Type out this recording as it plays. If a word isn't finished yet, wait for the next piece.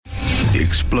The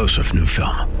explosive new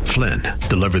film, Flynn,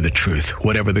 deliver the truth,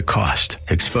 whatever the cost,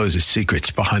 exposes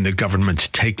secrets behind the government's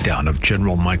takedown of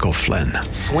General Michael Flynn.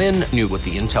 Flynn knew what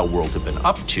the intel world had been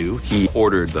up to. He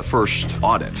ordered the first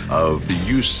audit of the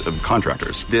use of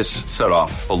contractors. This set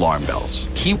off alarm bells.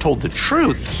 He told the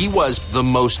truth. He was the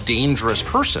most dangerous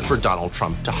person for Donald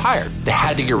Trump to hire. They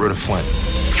had to get rid of Flynn.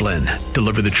 Flynn,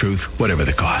 deliver the truth, whatever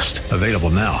the cost. Available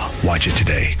now. Watch it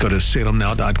today. Go to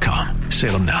salemnow.com.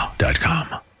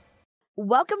 salemnow.com.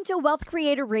 Welcome to Wealth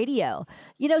Creator Radio.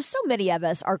 You know, so many of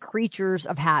us are creatures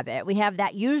of habit. We have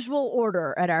that usual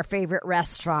order at our favorite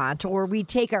restaurant, or we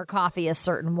take our coffee a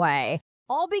certain way,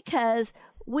 all because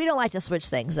we don't like to switch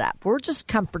things up. We're just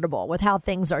comfortable with how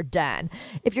things are done.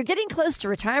 If you're getting close to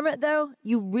retirement, though,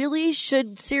 you really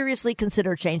should seriously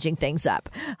consider changing things up.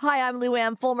 Hi, I'm Lou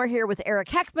Ann Fulmer here with Eric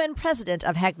Heckman, president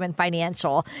of Heckman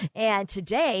Financial. And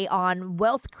today on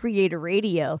Wealth Creator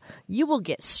Radio, you will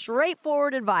get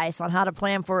straightforward advice on how to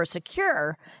plan for a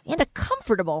secure and a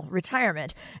comfortable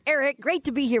retirement. Eric, great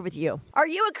to be here with you. Are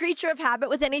you a creature of habit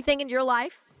with anything in your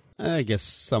life? I guess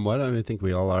somewhat. I mean, I think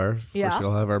we all are. Of course, we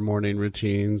all have our morning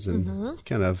routines and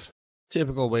kind of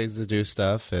typical ways to do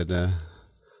stuff. And I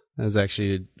was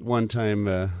actually one time,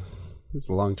 it's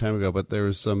a long time ago, but there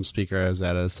was some speaker I was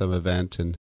at some event,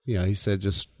 and he said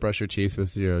just brush your teeth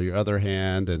with your other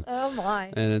hand, and oh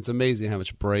my! And it's amazing how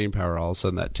much brain power all of a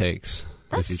sudden that takes.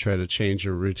 If you try to change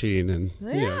your routine, and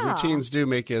routines do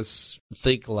make us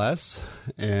think less,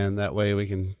 and that way we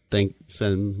can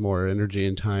spend more energy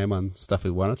and time on stuff we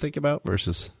want to think about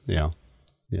versus you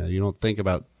don't think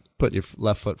about putting your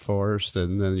left foot first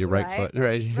and then your right foot,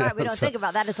 right? Right, we don't think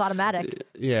about that; it's automatic.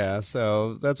 Yeah,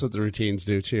 so that's what the routines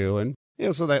do too,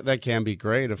 and so that can be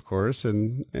great, of course,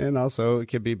 and also it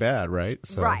can be bad, right?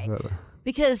 So, right.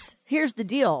 Because here's the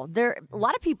deal. A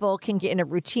lot of people can get in a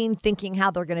routine thinking how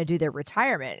they're going to do their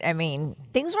retirement. I mean,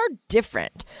 things are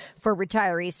different for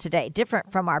retirees today,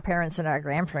 different from our parents and our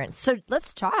grandparents. So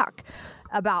let's talk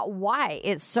about why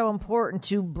it's so important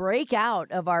to break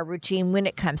out of our routine when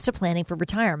it comes to planning for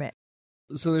retirement.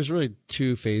 So there's really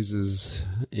two phases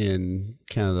in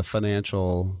kind of the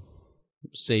financial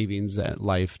savings at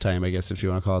lifetime, I guess, if you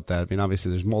want to call it that. I mean,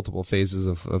 obviously there's multiple phases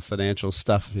of financial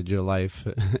stuff in your life,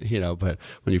 but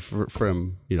when you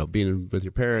from being with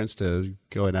your parents to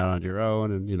going out on your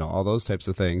own and all those types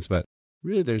of things, but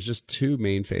really there's just two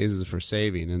main phases for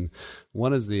saving, and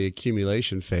one is the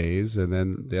accumulation phase, and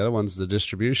then the other one's the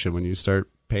distribution, when you start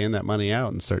paying that money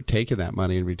out and start taking that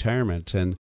money in retirement.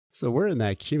 And so we're in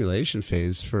that accumulation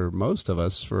phase for most of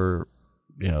us for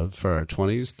our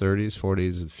 20s, 30s,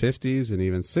 40s, and 50s, and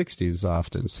even 60s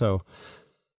often. So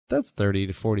that's 30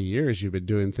 to 40 years you've been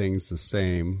doing things the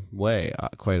same way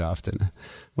quite often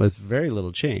with very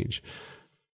little change.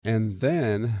 And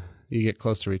then you get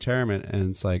close to retirement and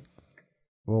it's like,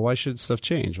 well, why should stuff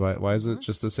change? Why isn't it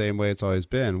just the same way it's always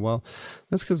been? Well,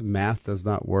 that's because math does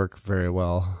not work very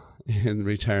well in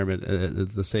retirement.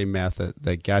 The same math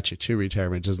that got you to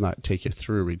retirement does not take you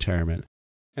through retirement.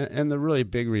 And the really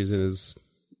big reason is,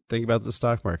 think about the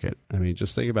stock market. I mean,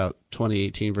 just think about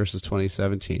 2018 versus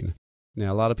 2017.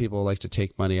 Now, a lot of people like to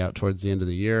take money out towards the end of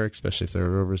the year, especially if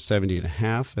they're over 70 and a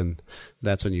half, and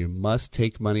that's when you must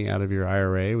take money out of your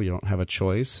IRA when you don't have a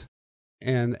choice.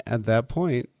 And at that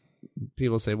point,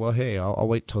 people say, well, hey, I'll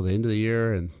wait till the end of the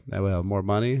year, and that way I'll have more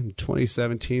money. In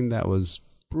 2017, that was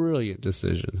a brilliant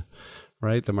decision,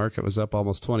 right? The market was up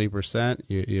almost 20%.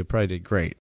 You probably did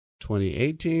great.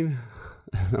 2018,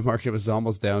 the market was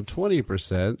almost down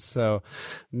 20%, so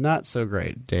not so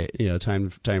great time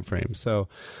frame. So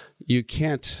you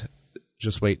can't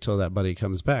just wait till that money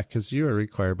comes back, because you are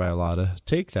required by law to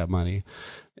take that money,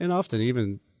 and often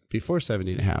even before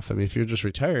 70 and a half. I mean, if you're just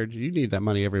retired, you need that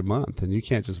money every month, and you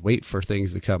can't just wait for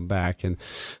things to come back. And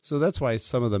so that's why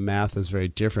some of the math is very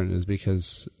different, is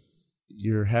because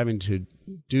you're having to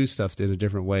do stuff in a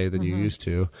different way than you used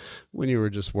to when you were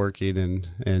just working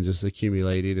and just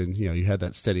accumulating, and you had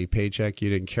that steady paycheck. You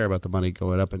didn't care about the money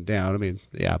going up and down. I mean,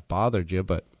 yeah, it bothered you,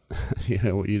 but you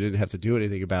didn't have to do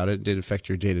anything about it. It didn't affect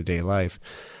your day-to-day life.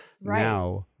 Right.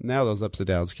 Now those ups and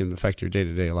downs can affect your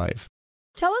day-to-day life.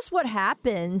 Tell us what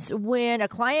happens when a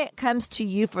client comes to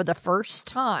you for the first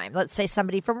time. Let's say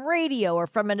somebody from radio or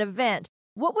from an event.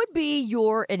 What would be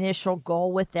your initial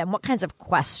goal with them? What kinds of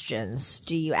questions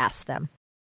do you ask them?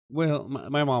 Well,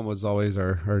 my mom was always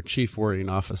our chief worrying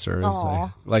officer, as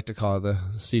I like to call it, the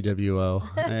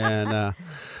CWO.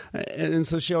 And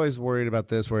so she always worried about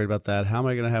this, worried about that. How am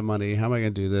I going to have money? How am I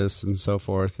going to do this? And so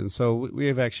forth. And so we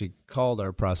have actually called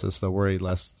our process the Worry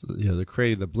Less,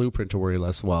 creating the blueprint to Worry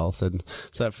Less Wealth. And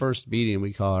so that first meeting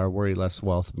we call our Worry Less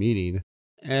Wealth meeting.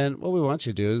 And what we want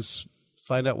you to do is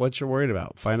find out what you're worried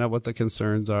about. Find out what the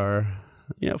concerns are.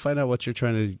 Find out what you're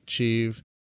trying to achieve.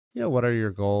 What are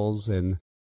your goals? And,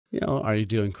 are you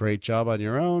doing a great job on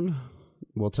your own?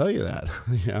 We'll tell you that.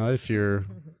 If you're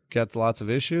got lots of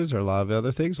issues or a lot of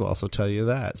other things, we'll also tell you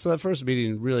that. So the first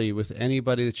meeting really with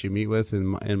anybody that you meet with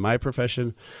in my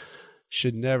profession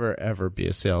should never, ever be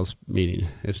a sales meeting.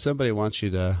 If somebody wants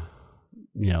you to,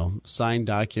 sign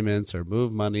documents or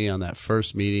move money on that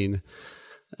first meeting,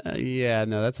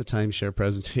 that's a timeshare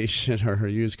presentation or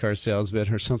a used car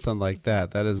salesman or something like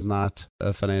that. That is not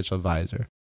a financial advisor.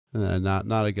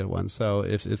 Not a good one. So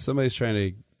if somebody's trying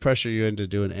to pressure you into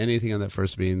doing anything on that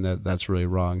first meeting, that's really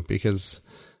wrong, because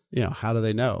how do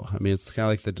they know? I mean, it's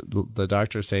kind of like the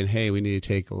doctor saying, hey, we need to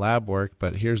take lab work,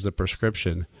 but here's the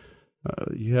prescription.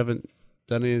 You haven't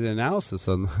done any of the analysis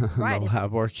on the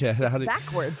lab work yet. It's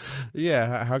backwards.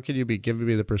 Yeah. How can you be giving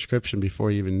me the prescription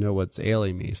before you even know what's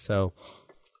ailing me? So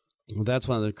that's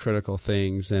one of the critical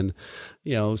things. And,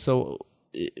 so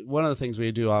one of the things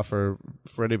we do offer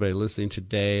for anybody listening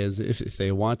today is if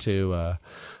they want to,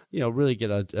 really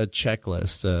get a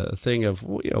checklist, a thing of,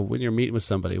 when you're meeting with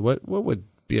somebody, what would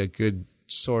be a good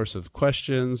source of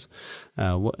questions.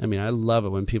 I love it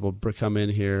when people come in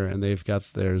here and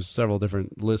there's several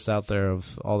different lists out there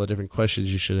of all the different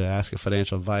questions you should ask a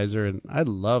financial advisor. And I'd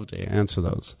love to answer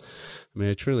those.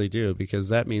 I truly do, because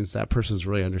that means that person's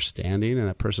really understanding and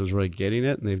that person's really getting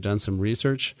it and they've done some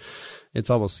research. It's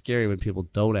almost scary when people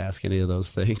don't ask any of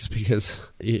those things, because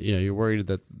you're worried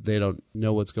that they don't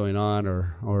know what's going on,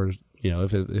 or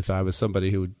if I was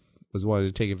somebody who was wanting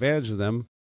to take advantage of them,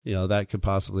 that could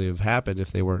possibly have happened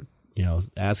if they weren't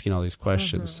asking all these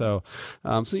questions.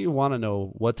 Mm-hmm. So you want to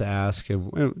know what to ask,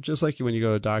 and just like when you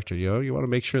go to a doctor, you want to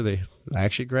make sure they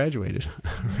actually graduated,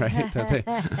 right?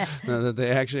 that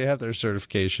they actually have their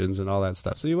certifications and all that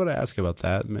stuff. So you want to ask about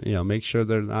that. Make sure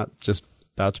they're not just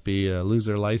about to be lose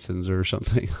their license or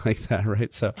something like that,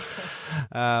 right? So,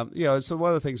 so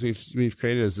one of the things we've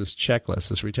created is this checklist,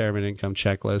 this retirement income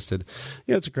checklist, and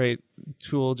it's a great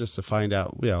tool just to find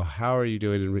out how are you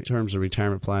doing in terms of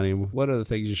retirement planning. What are the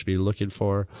things you should be looking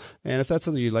for? And if that's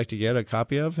something you'd like to get a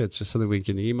copy of, it's just something we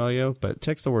can email you. But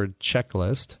text the word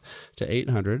checklist to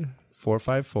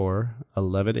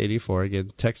 800-454-1184.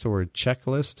 Again, text the word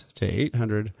checklist to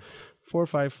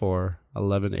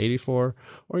 800-454-1184, or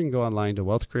you can go online to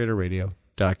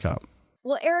wealthcreatorradio.com.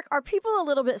 Well, Eric, are people a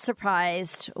little bit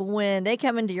surprised when they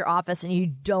come into your office and you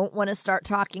don't want to start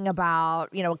talking about,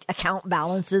 account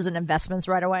balances and investments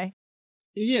right away?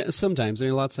 Yeah, sometimes. A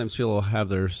lot of times people will have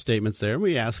their statements there, and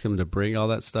we ask them to bring all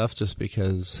that stuff just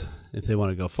because if they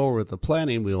want to go forward with the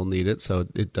planning, we'll need it. So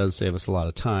it does save us a lot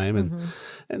of time.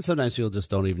 And sometimes people just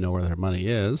don't even know where their money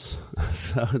is.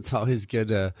 So it's always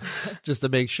good just to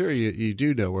make sure you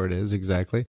do know where it is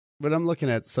exactly. When I'm looking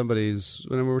at somebody's,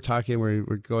 when we're talking,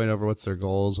 we're going over what's their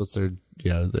goals, what's their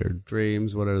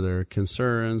dreams, what are their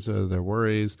concerns, or their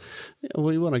worries.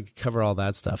 We want to cover all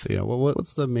that stuff.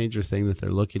 What's the major thing that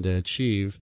they're looking to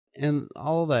achieve, and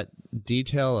all that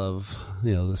detail of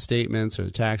the statements or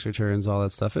the tax returns, all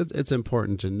that stuff. It's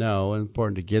important to know,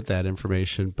 important to get that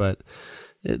information, but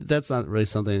that's not really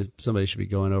something somebody should be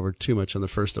going over too much on the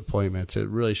first appointment. It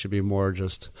really should be more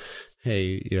just,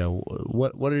 hey,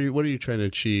 what are you trying to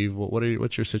achieve?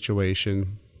 What's your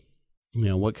situation?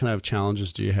 What kind of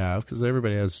challenges do you have? Because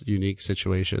everybody has unique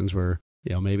situations where,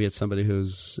 maybe it's somebody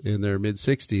who's in their mid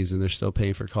 60s and they're still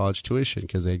paying for college tuition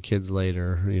because they had kids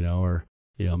later, or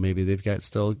maybe they've got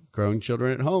still growing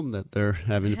children at home that they're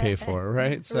having to pay for,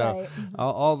 right? So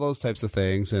all those types of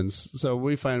things. And so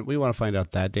we want to find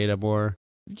out that data more.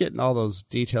 Getting all those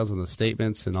details in the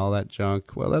statements and all that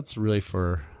junk, well, that's really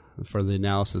for the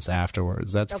analysis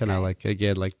afterwards. That's kind of like,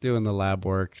 again, like doing the lab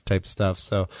work type stuff.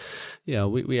 So,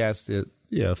 we asked that,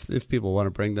 if people want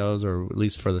to bring those, or at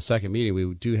least for the second meeting,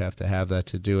 we do have to have that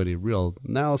to do any real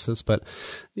analysis. But,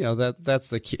 that's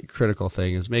the key, critical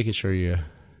thing, is making sure you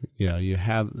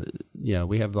have,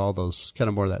 we have all those kind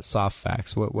of more of that soft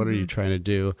facts. What are you trying to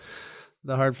do?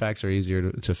 The hard facts are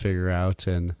easier to figure out,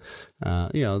 and,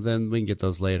 then we can get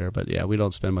those later. But yeah, we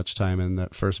don't spend much time in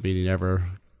that first meeting ever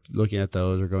looking at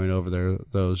those or going over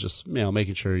those, just,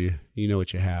 making sure you know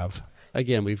what you have.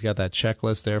 Again, we've got that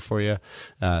checklist there for you.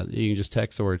 You can just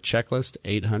text the word checklist,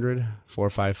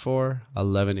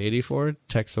 800-454-1184.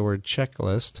 Text the word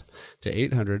checklist to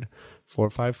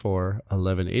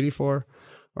 800-454-1184,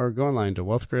 or go online to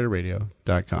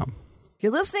wealthcreatorradio.com.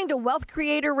 You're listening to Wealth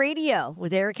Creator Radio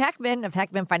with Eric Heckman of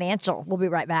Heckman Financial. We'll be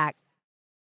right back.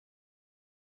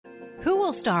 Who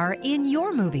will star in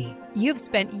your movie? You've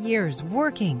spent years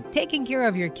working, taking care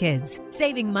of your kids,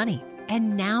 saving money,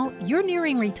 and now you're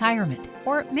nearing retirement.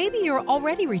 Or maybe you're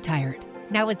already retired.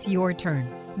 Now it's your turn.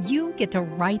 You get to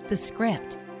write the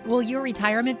script. Will your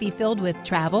retirement be filled with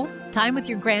travel, time with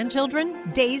your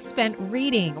grandchildren, days spent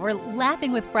reading, or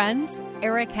laughing with friends?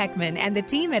 Eric Heckman and the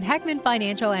team at Heckman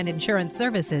Financial and Insurance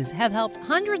Services have helped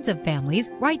hundreds of families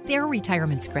write their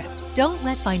retirement script. Don't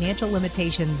let financial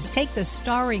limitations take the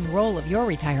starring role of your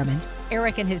retirement.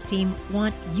 Eric and his team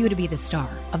want you to be the star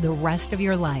of the rest of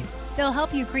your life. They'll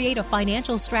help you create a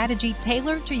financial strategy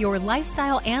tailored to your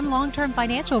lifestyle and long-term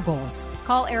financial goals.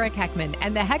 Call Eric Heckman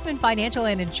and the Heckman Financial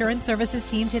and Insurance Services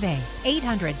team today.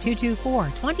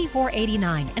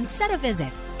 800-224-2489 and set a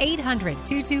visit.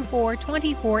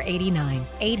 800-224-2489.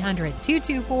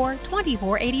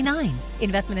 800-224-2489.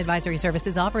 Investment advisory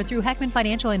services offered through Heckman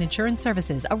Financial and Insurance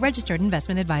Services, a registered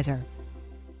investment advisor.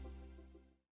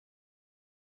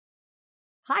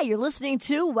 Hi, you're listening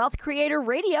to Wealth Creator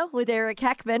Radio with Eric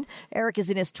Heckman. Eric is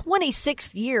in his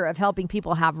 26th year of helping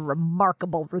people have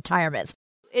remarkable retirements.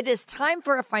 It is time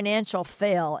for a financial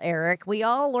fail, Eric. We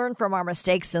all learn from our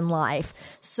mistakes in life.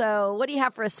 So what do you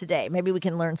have for us today? Maybe we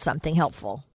can learn something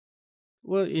helpful.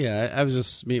 Well, yeah, I was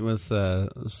just meeting with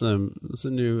some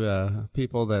new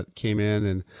people that came in,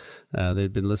 and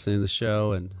they'd been listening to the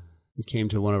show and came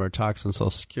to one of our talks on Social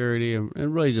Security,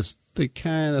 and really just they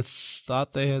kind of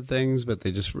thought they had things, but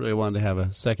they just really wanted to have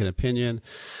a second opinion.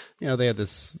 You know, they had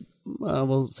this,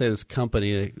 we'll say this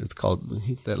company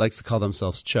that likes to call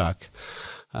themselves Chuck.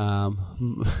 But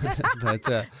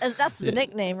that's the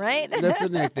nickname, right? That's the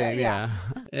nickname, yeah.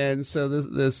 And so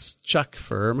this Chuck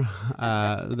firm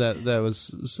that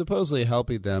was supposedly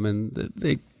helping them, and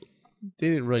they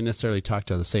didn't really necessarily talk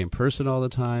to the same person all the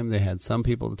time. They had some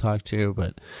people to talk to,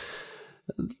 but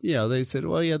they said,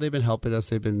 well, yeah, they've been helping us.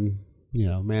 They've been,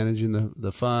 managing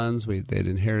the funds. They'd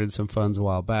inherited some funds a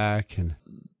while back, and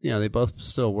they both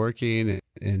still working.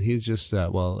 And he's just,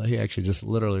 he actually just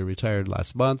literally retired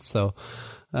last month. So,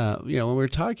 when we were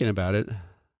talking about it,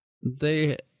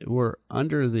 they were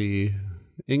under the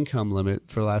income limit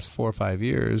for the last 4 or 5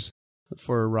 years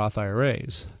for Roth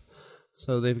IRAs.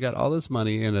 So they've got all this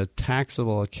money in a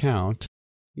taxable account,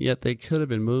 yet they could have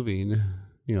been moving,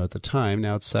 at the time,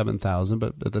 now it's $7,000,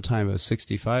 but at the time it was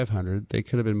 $6,500, they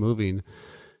could have been moving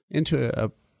into a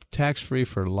tax-free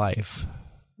for life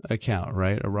account,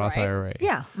 right? A Roth IRA.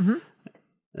 Yeah.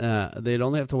 Mm-hmm. They'd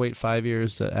only have to wait 5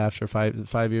 years after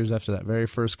 5 years after that very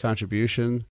first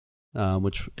contribution,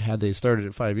 which had they started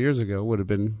it 5 years ago, would have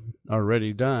been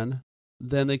already done.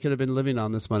 Then they could have been living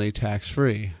on this money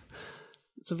tax-free.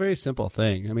 It's a very simple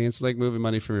thing. I mean, it's like moving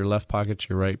money from your left pocket to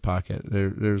your right pocket.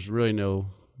 There's really no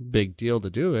big deal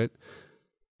to do it,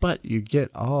 but you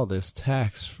get all this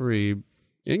tax-free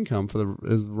income for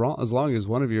as long as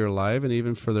one of you are alive, and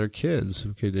even for their kids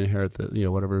who could inherit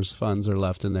whatever's funds are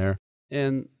left in there.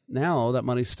 And now that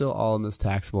money's still all in this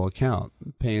taxable account,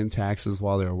 paying taxes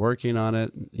while they were working on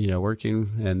it, working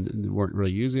and weren't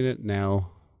really using it. Now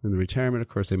in the retirement, of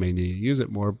course, they may need to use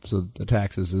it more, so the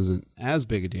taxes isn't as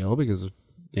big a deal because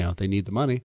they need the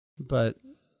money. But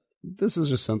this is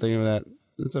just something that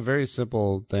it's a very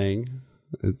simple thing.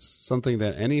 It's something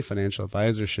that any financial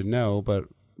advisor should know. But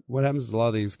what happens is a lot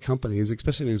of these companies,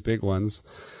 especially these big ones,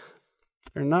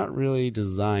 they're not really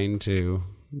designed to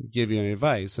give you any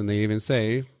advice. And they even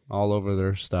say all over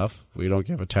their stuff, we don't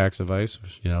give a tax advice,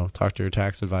 talk to your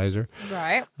tax advisor.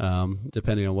 Right.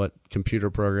 Depending on what computer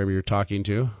program you're talking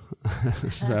to.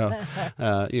 So,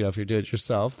 if you do it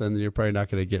yourself, then you're probably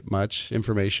not going to get much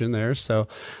information there. So,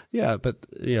 yeah, but,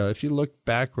 if you look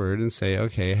backward and say,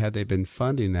 okay, had they been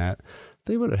funding that,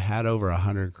 they would have had over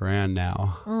 $100,000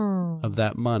 now of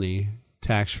that money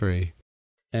tax-free.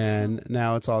 And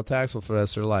now it's all taxable for the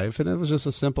rest of their life. And it was just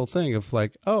a simple thing of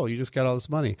like, oh, you just got all this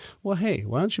money. Well, hey,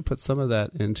 why don't you put some of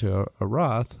that into a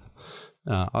Roth?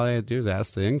 All I had to do is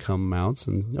ask the income amounts,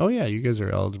 and oh yeah, you guys are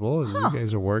eligible, and you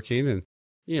guys are working, and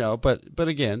but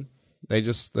again,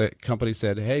 the company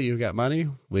said, hey, you got money,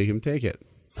 we can take it.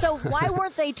 So why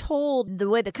weren't they told, the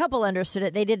way the couple understood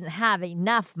it, they didn't have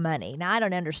enough money? Now I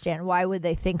don't understand. Why would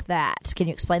they think that? Can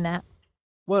you explain that?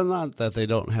 Well, not that they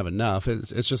don't have enough.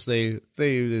 It's just they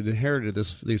inherited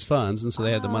these funds, and so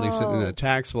they had the money sitting in a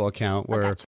taxable account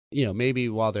where, maybe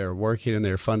while they were working and they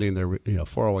were funding their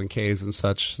 401ks and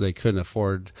such, they couldn't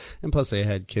afford, and plus they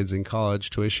had kids in college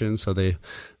tuition, so they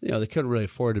couldn't really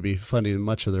afford to be funding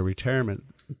much of their retirement.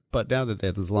 But now that they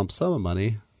have this lump sum of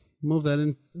money, move that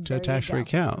into a tax-free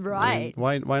account. Right. I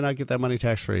mean, why not get that money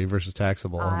tax-free versus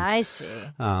taxable? I see.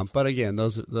 But again,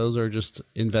 those are just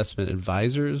investment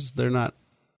advisors. They're not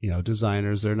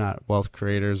designers, they're not wealth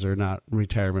creators, they're not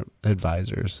retirement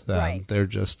advisors. Right. They're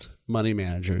just money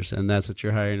managers, and that's what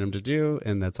you're hiring them to do,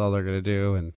 and that's all they're going to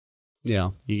do. And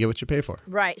you get what you pay for.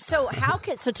 Right. So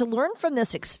so to learn from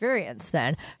this experience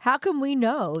then, how can we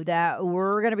know that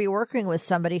we're going to be working with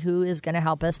somebody who is going to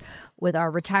help us with our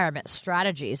retirement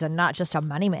strategies and not just a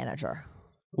money manager?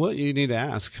 Well, you need to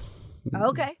ask.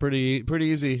 Okay. Pretty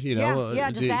easy,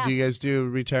 Yeah, just ask. Do you guys do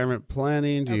retirement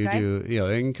planning? Do you do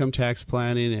income tax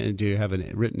planning? And do you have a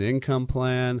written income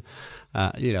plan?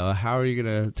 How are you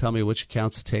going to tell me which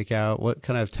accounts to take out? What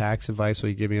kind of tax advice will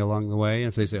you give me along the way? And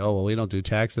if they say, oh, well, we don't do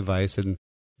tax advice, and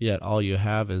yet all you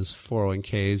have is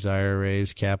 401ks,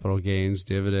 IRAs, capital gains,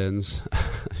 dividends,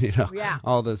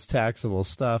 all this taxable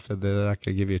stuff, and they're not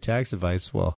going to give you tax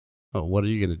advice, well, what are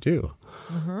you going to do?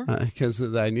 Because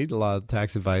I need a lot of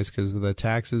tax advice because the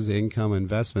taxes, income,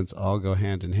 investments all go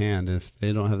hand in hand. If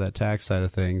they don't have that tax side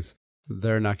of things,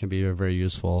 they're not going to be a very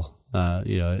useful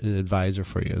advisor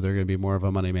for you. They're going to be more of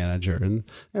a money manager, and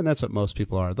that's what most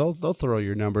people are. They'll throw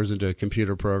your numbers into a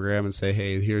computer program and say,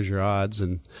 hey, here's your odds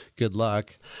and good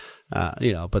luck.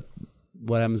 But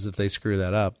what happens if they screw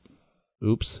that up?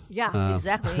 Oops. Yeah,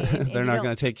 exactly. They're not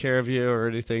going to take care of you or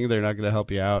anything. They're not going to help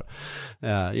you out.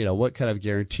 What kind of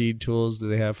guaranteed tools do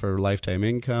they have for lifetime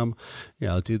income?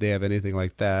 Do they have anything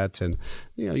like that? And,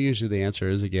 usually the answer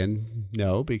is, again,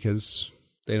 no, because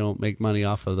they don't make money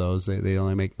off of those. They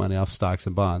only make money off stocks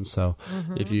and bonds. So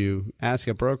if you ask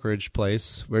a brokerage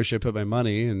place, where should I put my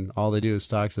money? And all they do is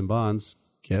stocks and bonds.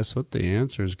 Guess what the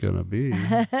answer is going to be?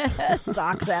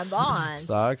 Stocks and bonds.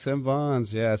 Stocks and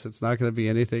bonds, yes. It's not going to be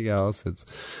anything else. It's,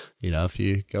 if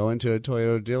you go into a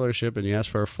Toyota dealership and you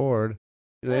ask for a Ford,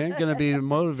 they ain't going to be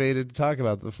motivated to talk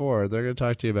about the Ford. They're going to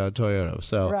talk to you about Toyota.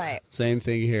 So same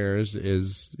thing here is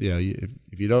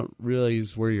if you don't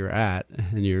realize where you're at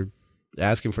and you're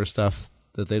asking for stuff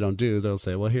that they don't do, they'll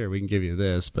say, well, here, we can give you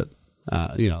this. But,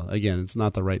 again, it's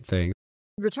not the right thing.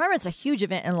 Retirement's a huge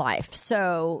event in life,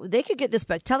 so they could get this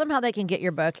book. Tell them how they can get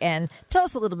your book, and tell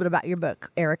us a little bit about your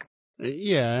book, Eric.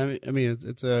 Yeah, I mean,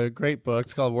 it's a great book.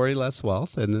 It's called Worry Less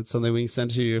Wealth, and it's something we can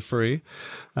send to you free.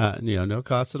 No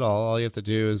cost at all. All you have to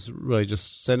do is really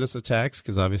just send us a text,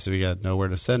 because obviously we got to know where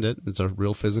to send it. It's a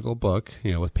real physical book,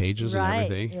 with pages and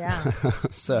everything. Yeah.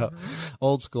 So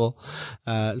old school.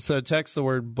 So text the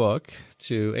word book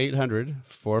to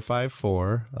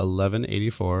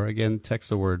 800-454-1184. Again, text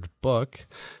the word book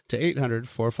to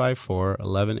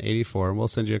 800-454-1184, and we'll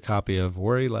send you a copy of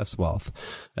Worry Less Wealth.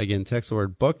 Again, text the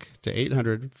word book to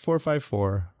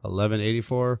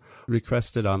 800-454-1184.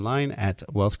 Request it online at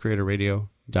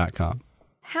wealthcreatorradio.com.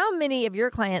 How many of your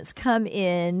clients come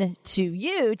in to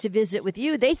you to visit with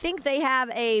you? They think they have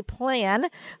a plan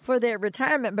for their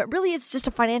retirement, but really it's just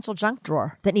a financial junk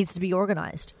drawer that needs to be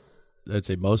organized. I'd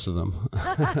say most of them.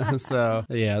 So,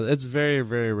 yeah, it's very,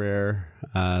 very rare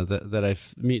that I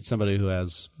meet somebody who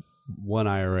has one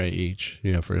IRA each,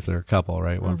 for if they're a couple,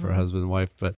 right? One for a husband and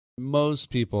wife. But most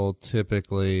people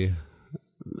typically,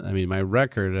 my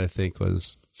record, I think,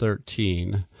 was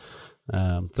 13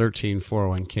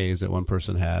 401ks that one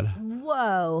person had.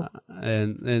 Whoa.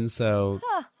 And so...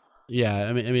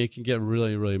 Yeah, it can get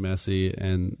really, really messy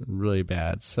and really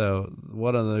bad. So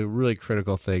one of the really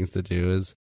critical things to do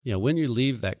is, when you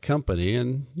leave that company,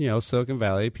 and, Silicon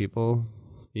Valley, people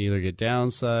either get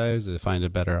downsized, they find a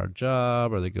better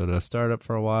job, or they go to a startup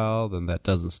for a while, then that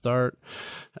doesn't start,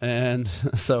 and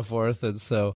so forth. And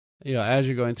so, as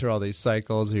you're going through all these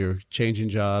cycles, you're changing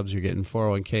jobs, you're getting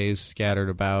 401ks scattered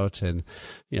about, and,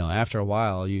 after a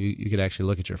while, you could actually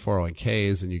look at your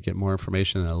 401ks and you get more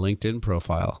information than a LinkedIn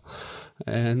profile.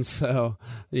 And so,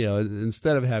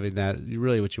 instead of having that,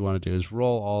 really what you want to do is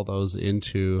roll all those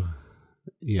into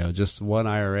just one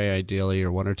IRA ideally,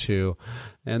 or one or two.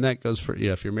 And that goes for,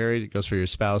 if you're married, it goes for your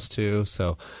spouse too.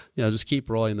 So, just keep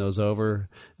rolling those over.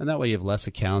 And that way you have less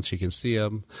accounts, you can see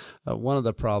them. One of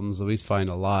the problems that we find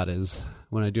a lot is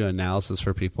when I do analysis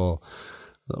for people,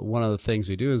 one of the things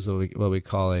we do is what we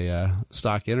call a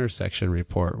stock intersection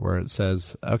report, where it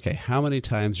says, okay, how many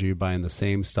times are you buying the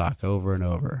same stock over and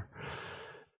over?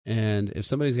 And if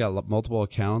somebody's got multiple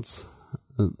accounts,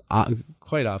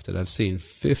 quite often I've seen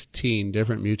 15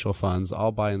 different mutual funds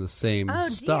all buying the same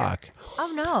stock.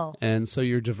 Oh, no. And so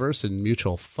you're diverse in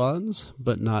mutual funds,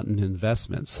 but not in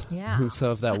investments. Yeah. And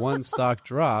so if that one stock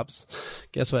drops,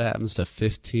 guess what happens to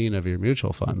 15 of your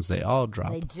mutual funds? They all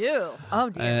drop. They do. Oh,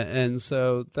 dear. And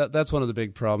so that's one of the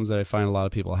big problems that I find a lot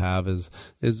of people have is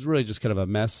really just kind of a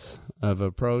mess of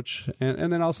approach.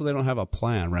 And then also they don't have a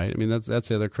plan, right? That's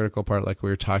the other critical part, like we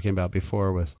were talking about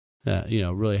before with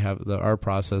really have our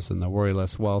process and the Worry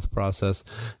Less Wealth process,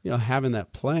 having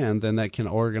that plan, then that can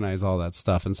organize all that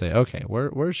stuff and say, okay,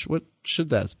 what should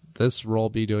this role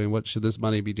be doing? What should this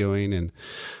money be doing? And,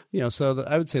 so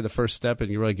I would say the first step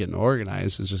in you really getting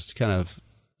organized is just kind of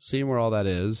seeing where all that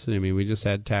is. I mean, we just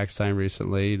had tax time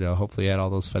recently, hopefully had all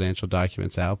those financial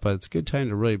documents out, but it's a good time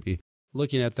to really be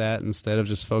looking at that instead of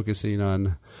just focusing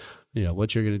on,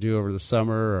 what you're going to do over the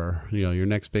summer or, your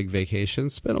next big vacation.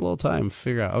 Spend a little time,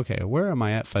 figure out, okay, where am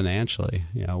I at financially?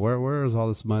 Where is all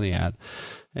this money at?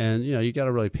 And, you got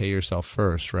to really pay yourself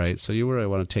first, right? So you really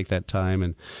want to take that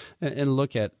time and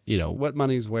look at, what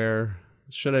money's where.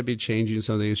 Should I be changing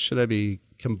some of these? Should I be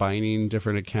combining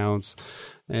different accounts?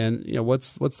 And,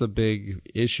 what's the big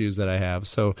issues that I have?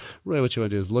 So really what you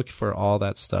want to do is look for all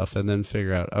that stuff and then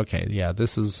figure out, okay, yeah,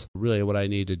 this is really what I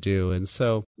need to do. And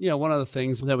so, one of the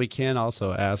things that we can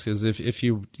also ask is if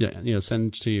you,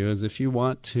 send to you is if you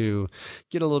want to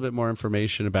get a little bit more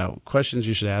information about questions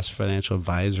you should ask financial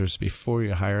advisors before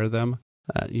you hire them.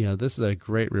 This is a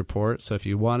great report. So if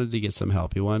you wanted to get some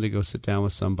help, you wanted to go sit down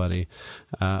with somebody,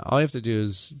 all you have to do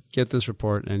is get this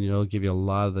report and it'll give you a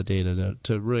lot of the data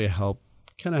to really help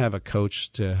kind of have a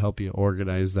coach to help you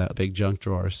organize that big junk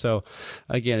drawer. So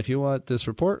again, if you want this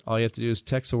report, all you have to do is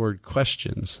text the word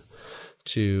questions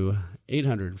to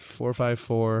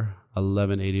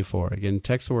 800-454-1184. Again,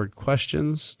 text the word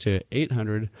questions to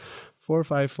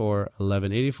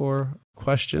 800-454-1184,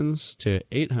 questions to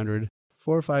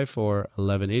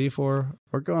 800-454-1184,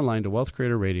 or go online to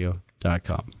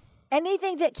wealthcreatorradio.com.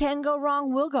 Anything that can go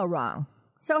wrong will go wrong.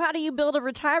 So how do you build a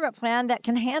retirement plan that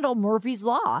can handle Murphy's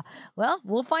Law? Well,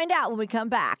 we'll find out when we come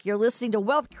back. You're listening to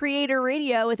Wealth Creator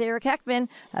Radio with Eric Heckman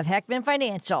of Heckman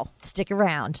Financial. Stick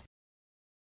around.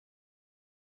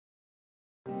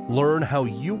 Learn how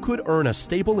you could earn a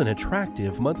stable and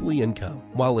attractive monthly income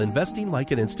while investing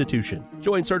like an institution.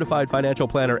 Join certified financial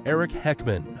planner Eric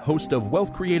Heckman, host of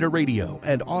Wealth Creator Radio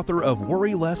and author of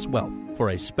Worry Less Wealth,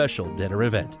 for a special dinner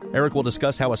event. Eric will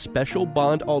discuss how a special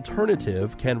bond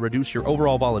alternative can reduce your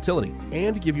overall volatility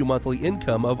and give you monthly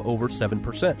income of over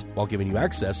 7% while giving you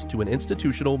access to an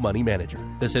institutional money manager.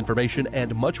 This information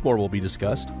and much more will be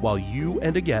discussed while you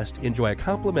and a guest enjoy a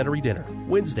complimentary dinner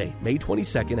Wednesday, May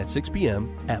 22nd at 6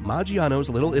 p.m. at Maggiano's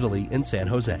Little Italy in San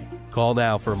Jose. Call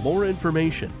now for more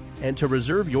information and to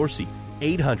reserve your seat.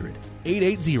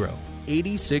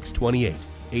 800-880-8628.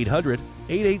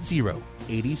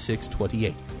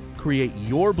 800-880-8628. Create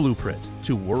your blueprint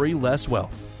to worry less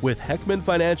wealth with Heckman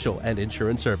Financial and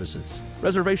Insurance Services.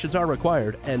 Reservations are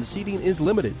required and seating is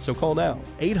limited, so call now.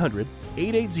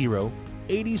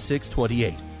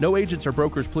 800-880-8628. No agents or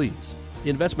brokers, please.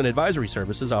 Investment advisory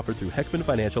services offered through Heckman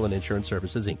Financial and Insurance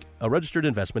Services, Inc., a registered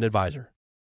investment advisor.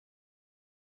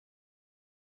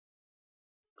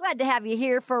 Glad to have you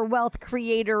here for Wealth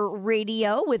Creator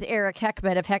Radio with Eric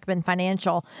Heckman of Heckman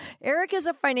Financial. Eric is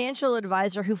a financial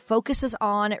advisor who focuses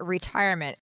on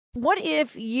retirement. What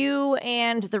if you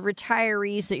and the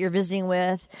retirees that you're visiting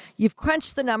with, you've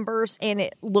crunched the numbers and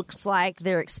it looks like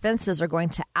their expenses are going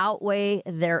to outweigh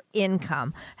their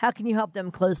income? How can you help them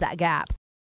close that gap?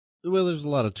 Well, there's a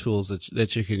lot of tools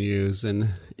that you can use, and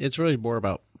it's really more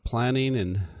about planning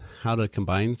and how to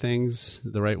combine things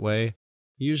the right way.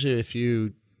 Usually if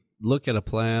you look at a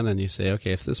plan and you say,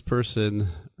 okay, if this person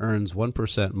earns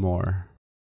 1% more,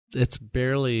 it's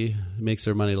barely makes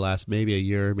their money last maybe a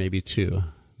year, maybe two.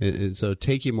 And so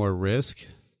taking more risk,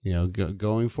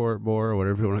 going for it more, or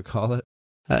whatever you want to call it,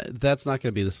 that's not going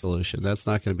to be the solution. That's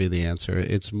not going to be the answer.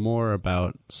 It's more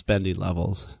about spending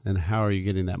levels and how are you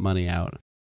getting that money out.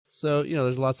 So,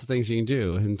 there's lots of things you can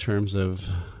do in terms of,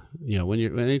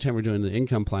 anytime we're doing the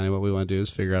income planning, what we want to do is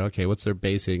figure out, okay, what's their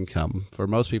base income? For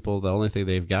most people, the only thing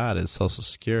they've got is Social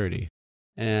Security.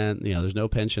 And, there's no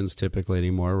pensions typically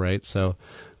anymore, right? So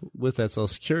with that Social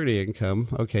Security income,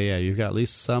 okay, yeah, you've got at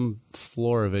least some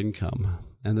floor of income.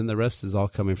 And then the rest is all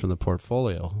coming from the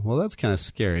portfolio. Well, that's kind of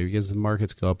scary because the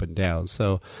markets go up and down.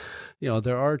 So,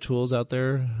 there are tools out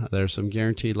there. There's some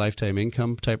guaranteed lifetime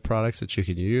income type products that you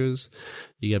can use.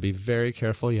 You got to be very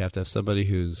careful. You have to have somebody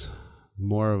who's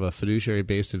more of a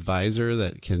fiduciary-based advisor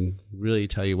that can really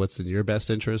tell you what's in your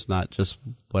best interest, not just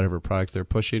whatever product they're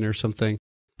pushing or something.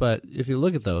 But if you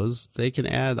look at those, they can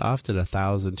add often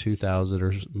 $1,000, $2,000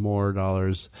 or more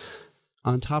dollars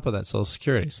on top of that Social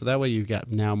Security. So that way you've got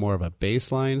now more of a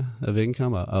baseline of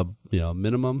income, a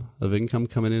minimum of income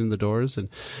coming in the doors. And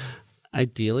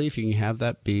ideally, if you can have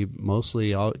that be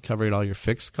mostly covering all your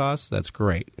fixed costs, that's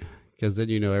great. Because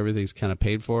then everything's kind of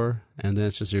paid for, and then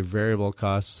it's just your variable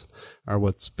costs are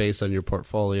what's based on your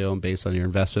portfolio and based on your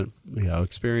investment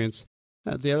experience.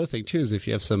 The other thing, too, is if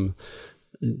you have some,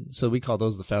 so we call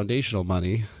those the foundational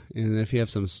money, and if you have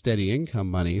some steady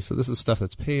income money, so this is stuff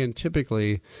that's paying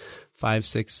typically 5,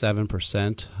 6,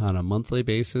 7% on a monthly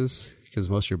basis, because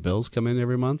most of your bills come in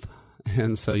every month,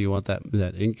 and so you want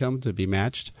that income to be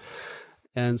matched.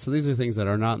 And so these are things that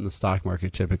are not in the stock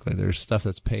market typically. There's stuff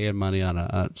that's paying money on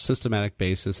a systematic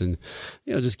basis and,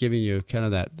 just giving you kind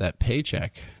of that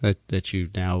paycheck that you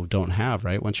now don't have,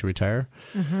 right, once you retire.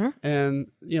 Mm-hmm. And,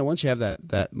 once you have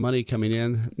that money coming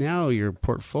in, now your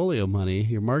portfolio money,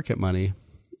 your market money,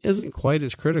 isn't quite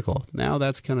as critical. Now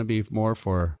that's going to be more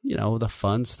for, the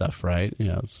fun stuff, right?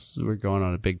 We're going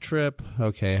on a big trip.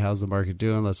 Okay, how's the market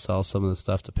doing? Let's sell some of the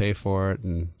stuff to pay for it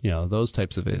and, those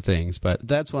types of things. But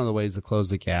that's one of the ways to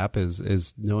close the gap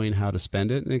is knowing how to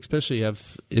spend it. And especially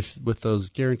if with those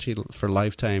guaranteed for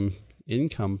lifetime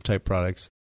income type products,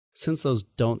 since those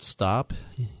don't stop,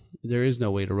 there is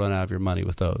no way to run out of your money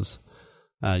with those.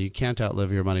 You can't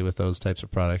outlive your money with those types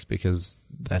of products because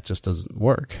that just doesn't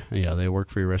work. They work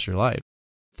for your rest of your life.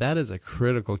 That is a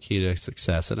critical key to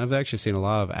success. And I've actually seen a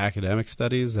lot of academic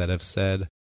studies that have said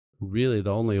really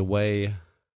the only way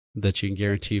that you can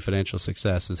guarantee financial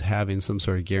success is having some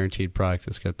sort of guaranteed product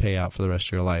that's going to pay out for the rest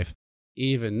of your life.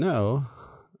 Even though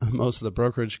most of the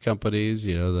brokerage companies,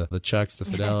 the Chucks, the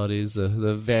Fidelities,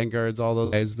 the Vanguards, all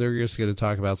those guys, they're just going to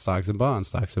talk about stocks and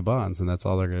bonds, and that's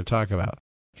all they're going to talk about.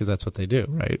 Because that's what they do,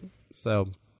 right? So,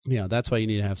 that's why you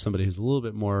need to have somebody who's a little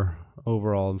bit more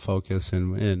overall in focus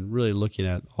and really looking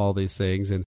at all these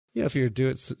things. And, if you're a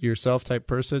do-it-yourself type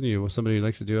person, somebody who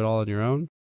likes to do it all on your own,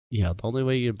 the only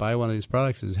way you can buy one of these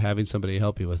products is having somebody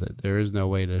help you with it. There is no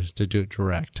way to do it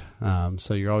direct.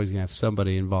 So you're always going to have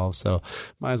somebody involved. So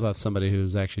might as well have somebody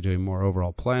who's actually doing more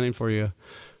overall planning for you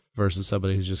versus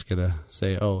somebody who's just going to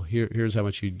say, oh, here's how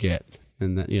much you'd get.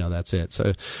 And that's it.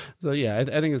 So yeah, I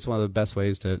think it's one of the best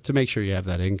ways to make sure you have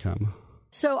that income.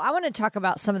 So I want to talk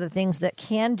about some of the things that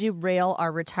can derail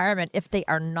our retirement if they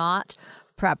are not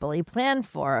properly planned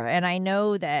for. And I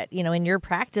know that, in your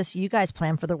practice, you guys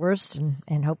plan for the worst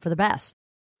and hope for the best.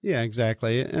 Yeah,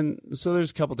 exactly. And so there's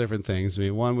a couple different things.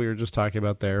 One we were just talking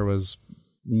about there was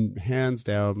hands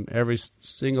down, every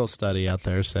single study out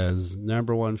there says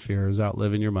number one fear is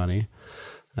outliving your money.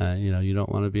 You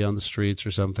don't want to be on the streets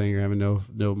or something. You're having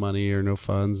no money or no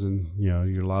funds, and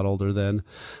you're a lot older then.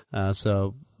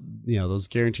 So those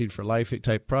guaranteed for life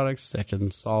type products that can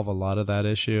solve a lot of that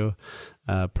issue.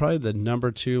 Probably the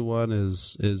number two one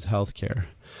is healthcare.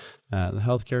 The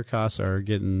healthcare costs are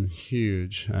getting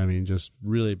huge. I mean, just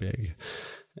really big.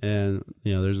 And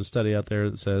there's a study out there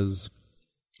that says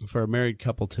for a married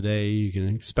couple today, you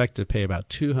can expect to pay about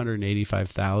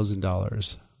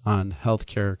 $285,000 on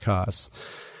healthcare costs.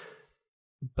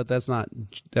 But that's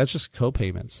just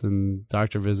co-payments and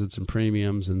doctor visits and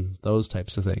premiums and those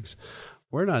types of things.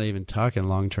 We're not even talking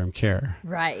long-term care.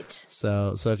 Right.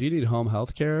 So if you need home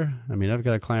health care, I've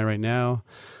got a client right now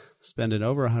spending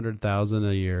over $100,000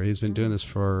 a year. He's been doing this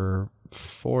for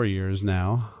 4 years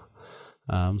now.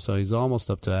 So he's almost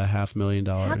up to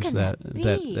 $500,000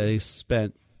 that he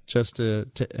spent just to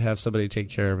have somebody take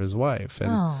care of his wife.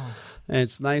 And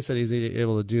it's nice that he's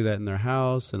able to do that in their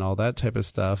house and all that type of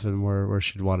stuff and where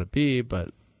she'd want to be.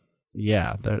 But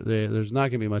yeah, there's not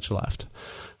going to be much left,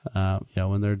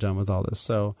 when they're done with all this.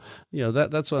 So,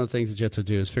 that's one of the things that you have to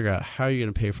do is figure out how you're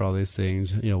going to pay for all these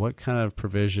things. What kind of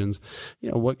provisions,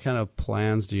 what kind of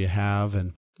plans do you have?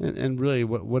 And really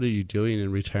what are you doing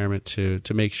in retirement to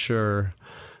make sure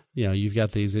you've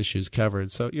got these issues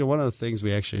covered. So, one of the things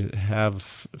we actually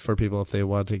have for people if they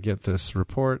want to get this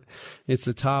report, it's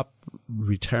the top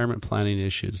retirement planning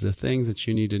issues, the things that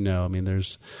you need to know.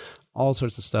 There's all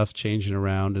sorts of stuff changing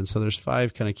around. And so there's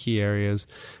 5 kind of key areas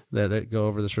that go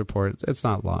over this report. It's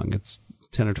not long. It's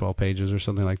 10 or 12 pages or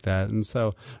something like that. And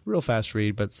so real fast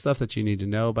read, but stuff that you need to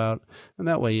know about. And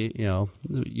that way, you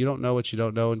don't know what you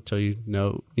don't know until you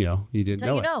know, you didn't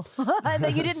know it. I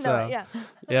think you didn't know it. Yeah.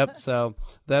 Yep. So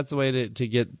that's the way to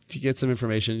get some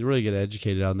information. You really get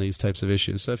educated on these types of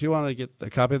issues. So if you want to get a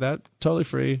copy of that, totally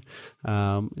free.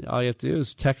 All you have to do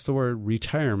is text the word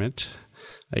retirement.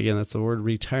 Again, that's the word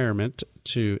retirement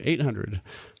to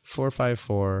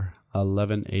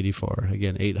 800-454-1184.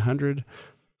 Again,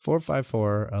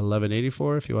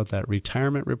 800-454-1184. If you want that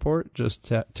retirement report,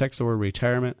 just text the word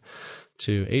retirement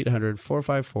to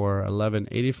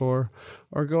 800-454-1184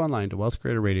 or go online to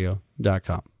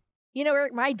wealthcreatorradio.com.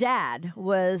 Eric, my dad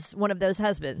was one of those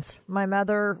husbands. My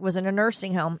mother was in a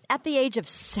nursing home at the age of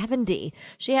 70.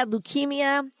 She had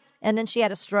leukemia, and then she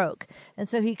had a stroke. And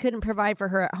so he couldn't provide for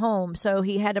her at home. So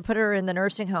he had to put her in the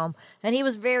nursing home. And he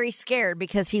was very scared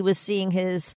because he was seeing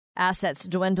his assets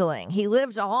dwindling. He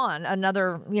lived on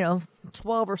another,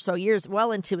 12 or so years,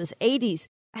 well into his 80s.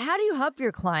 How do you help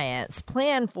your clients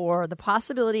plan for the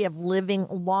possibility of living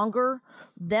longer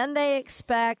than they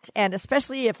expect? And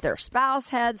especially if their spouse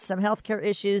had some healthcare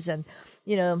issues and,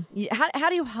 how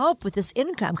do you help with this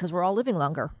income? Because we're all living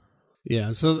longer.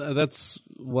 Yeah, so that's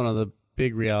one of the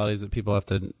big realities that people have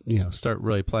to, start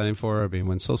really planning for. I mean,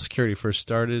 when Social Security first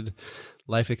started,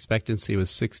 life expectancy was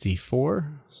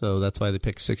 64. So that's why they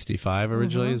picked 65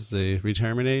 originally as the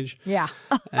retirement age. Yeah.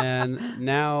 And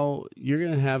now you're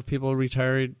going to have people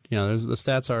retired. The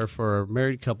stats are for a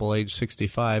married couple age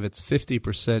 65, it's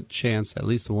 50% chance at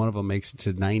least one of them makes it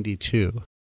to 92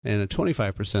 and a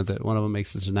 25% that one of them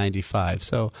makes it to 95.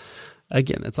 So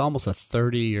again, it's almost a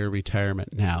 30-year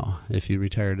retirement now if you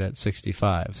retired at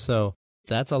 65. So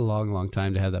that's a long, long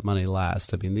time to have that money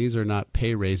last. I mean, these are not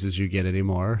pay raises you get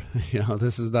anymore.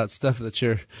 This is not stuff that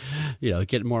you're,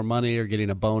 getting more money or getting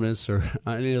a bonus or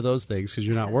any of those things because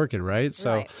you're not working, right?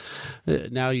 So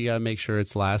now you got to make sure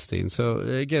it's lasting. So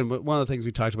again, one of the things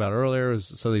we talked about earlier is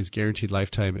some of these guaranteed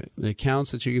lifetime accounts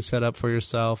that you can set up for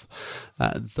yourself.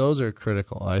 Those are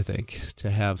critical, I think, to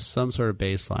have some sort of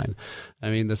baseline. I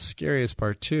mean, the scariest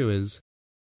part too is,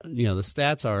 the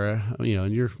stats are,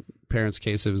 in your parents'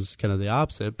 case, it was kind of the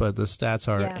opposite, but the stats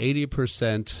are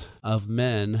 80% of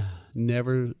men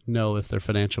never know if their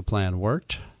financial plan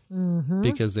worked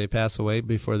because they pass away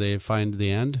before they find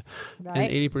the end. Right.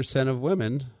 And 80% of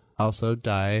women also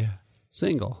die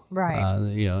single. Right.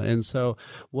 And so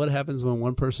what happens when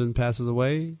one person passes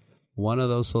away? One of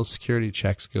those Social Security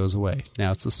checks goes away.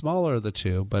 Now, it's the smaller of the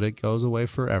two, but it goes away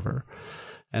forever.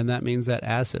 And that means that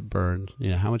asset burn,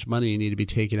 how much money you need to be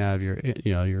taken out of your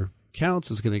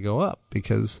accounts is going to go up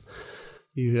because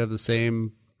you have the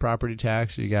same property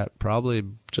tax. You got probably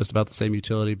just about the same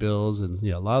utility bills. And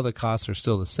a lot of the costs are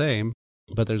still the same,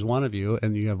 but there's one of you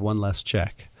and you have one less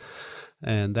check.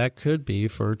 And that could be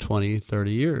for 20,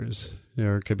 30 years.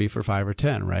 Or it could be for 5 or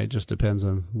 10, right? Just depends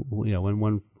on, when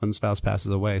one spouse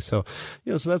passes away. So,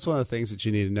 so that's one of the things that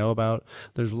you need to know about.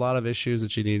 There's a lot of issues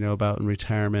that you need to know about in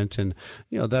retirement. And,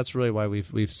 that's really why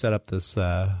we've set up this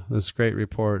great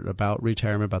report about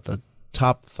retirement, about the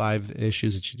top 5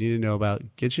 issues that you need to know about.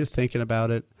 Get you thinking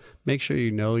about it. Make sure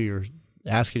you're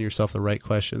asking yourself the right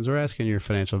questions or asking your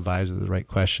financial advisor the right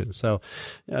questions. So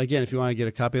again, if you want to get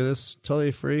a copy of this,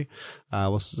 totally free.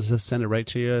 We'll just send it right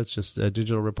to you. It's just a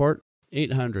digital report.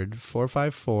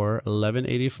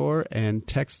 800-454-1184 and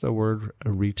text the word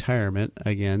retirement.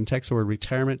 Again, text the word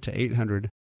retirement to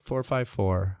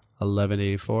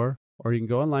 800-454-1184. Or you can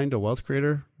go online to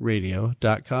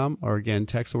wealthcreatorradio.com or again,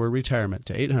 text the word retirement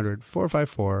to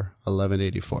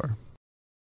 800-454-1184.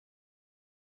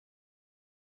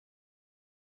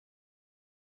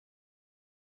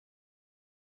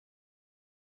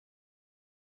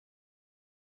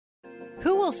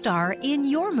 Who will star in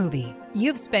your movie?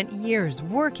 You've spent years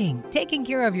working, taking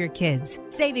care of your kids,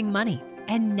 saving money,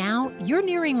 and now you're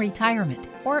nearing retirement.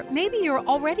 Or maybe you're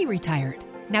already retired.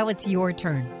 Now it's your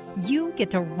turn. You get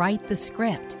to write the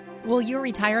script. Will your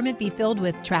retirement be filled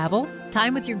with travel,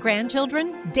 time with your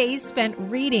grandchildren, days spent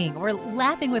reading or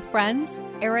laughing with friends?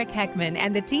 Eric Heckman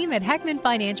and the team at Heckman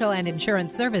Financial and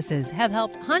Insurance Services have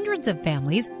helped hundreds of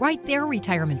families write their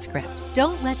retirement script.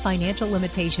 Don't let financial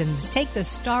limitations take the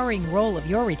starring role of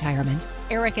your retirement.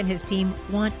 Eric and his team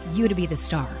want you to be the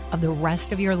star of the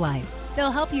rest of your life.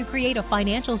 They'll help you create a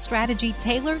financial strategy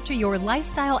tailored to your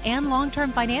lifestyle and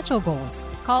long-term financial goals.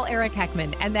 Call Eric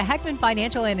Heckman and the Heckman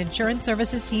Financial and Insurance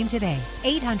Services team today.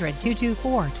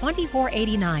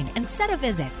 800-224-2489 and set a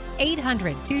visit.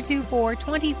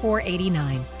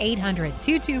 800-224-2489.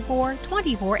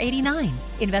 800-224-2489.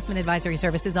 Investment advisory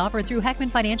services offered through Heckman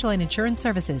Financial and Insurance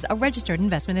Services, a registered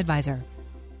investment advisor.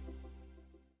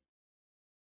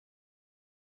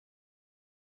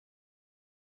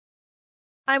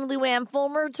 I'm Lou Ann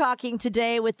Fulmer, talking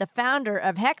today with the founder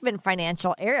of Heckman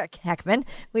Financial, Eric Heckman.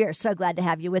 We are so glad to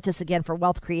have you with us again for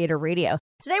Wealth Creator Radio.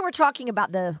 Today we're talking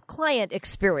about the client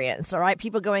experience, all right?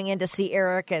 People going in to see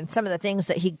Eric and some of the things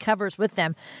that he covers with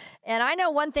them. And I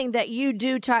know one thing that you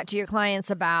do talk to your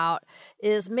clients about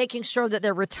is making sure that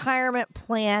their retirement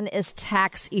plan is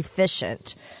tax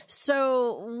efficient.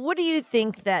 So what do you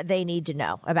think that they need to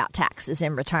know about taxes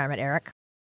in retirement, Eric?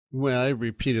 Well, I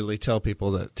repeatedly tell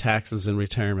people that taxes in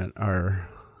retirement are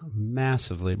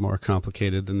massively more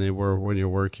complicated than they were when you're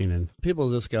working. And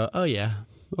people just go, oh, yeah,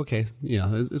 okay.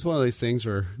 It's one of these things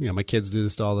where, my kids do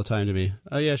this all the time to me.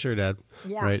 Oh, yeah, sure, Dad.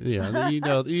 Yeah. Right.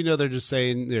 They're just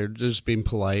saying, they're just being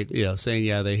polite, saying,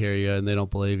 yeah, they hear you and they don't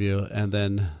believe you. And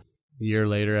then a year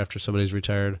later, after somebody's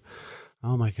retired,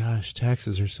 oh my gosh,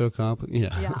 taxes are so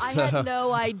complicated. Yeah, I had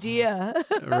no idea.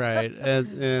 Right.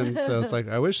 And so it's like,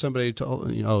 I wish somebody told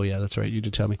me, oh yeah, that's right, you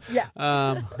did tell me.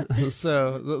 Yeah.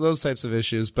 So those types of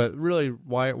issues, but really,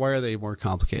 why are they more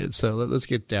complicated? So let's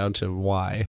get down to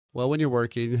why. Well, when you're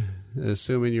working,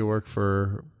 assuming you work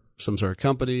for some sort of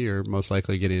company, you're most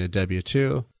likely getting a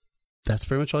W-2. that's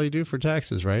pretty much all you do for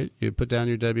taxes, right? You put down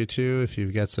your W-2 if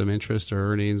you've got some interest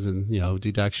or earnings and,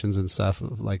 deductions and stuff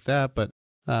like that. But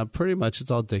pretty much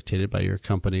it's all dictated by your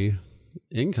company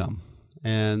income.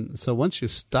 And so once you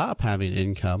stop having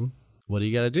income, what do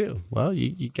you got to do? Well,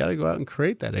 you got to go out and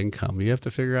create that income. You have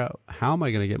to figure out, how am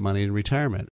I going to get money in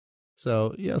retirement?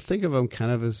 So, think of them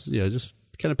kind of as, just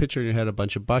kind of picture in your head a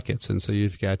bunch of buckets. And so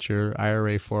you've got your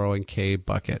IRA 401k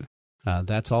bucket.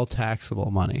 That's all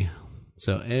taxable money.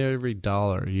 So every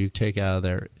dollar you take out of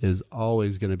there is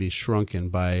always going to be shrunken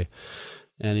by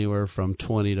anywhere from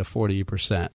 20 to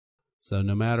 40%. So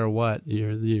no matter what,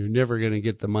 you're never going to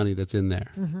get the money that's in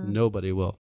there. Mm-hmm. Nobody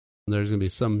will. There's going to be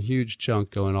some huge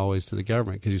chunk going always to the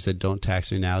government because you said, don't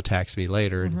tax me now, tax me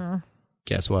later. Mm-hmm. And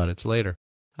guess what? It's later.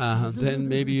 Then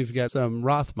maybe you've got some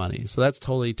Roth money. So that's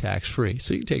totally tax-free.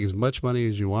 So you can take as much money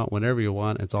as you want, whenever you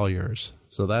want. It's all yours.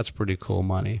 So that's pretty cool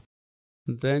money.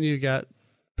 Then you got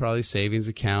probably savings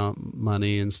account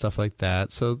money and stuff like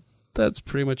that. So that's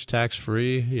pretty much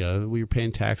tax-free. We're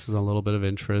paying taxes on a little bit of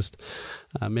interest.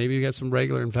 Maybe you got some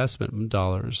regular investment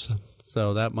dollars.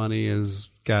 So that money has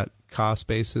got cost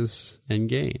basis and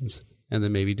gains, and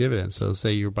then maybe dividends. So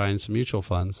say you're buying some mutual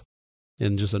funds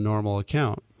in just a normal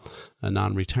account, a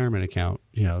non-retirement account.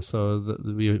 So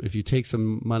if you take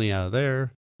some money out of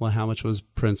there, well, how much was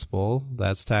principal?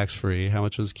 That's tax-free. How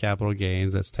much was capital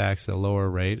gains? That's taxed at a lower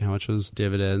rate. How much was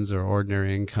dividends or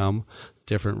ordinary income?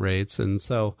 Different rates. And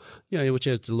so, what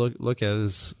you have to look at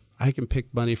is, I can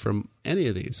pick money from any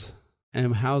of these.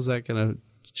 And how's that going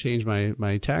to change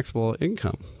my taxable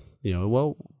income?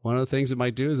 Well, one of the things it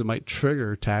might do is it might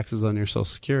trigger taxes on your Social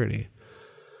Security.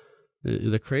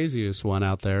 The craziest one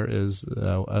out there is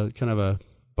a kind of a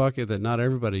bucket that not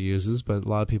everybody uses, but a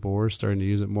lot of people were starting to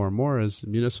use it more and more, is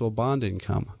municipal bond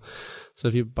income. So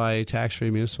if you buy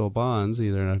tax-free municipal bonds,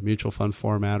 either in a mutual fund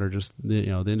format or just the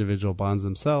individual bonds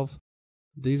themselves,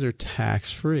 these are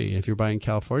tax-free. If you're buying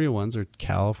California ones, they're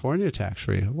California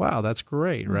tax-free. Wow, that's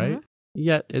great, right? Mm-hmm.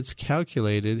 Yet it's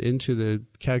calculated into the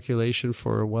calculation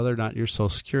for whether or not your Social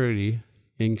Security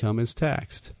income is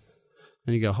taxed.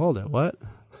 And you go, hold it, what?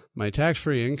 My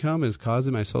tax-free income is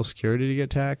causing my Social Security to get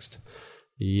taxed?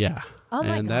 Yeah. Oh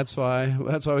my God. That's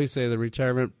why we say the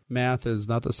retirement math is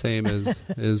not the same as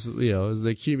as the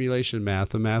accumulation math.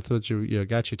 The math which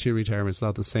got you to retirement is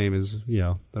not the same as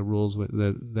the rules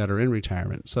that are in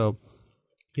retirement. So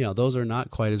those are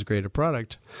not quite as great a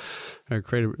product or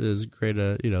as great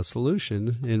a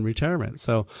solution in retirement.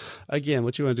 So again,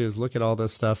 what you want to do is look at all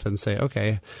this stuff and say,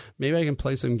 okay, maybe I can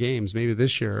play some games. Maybe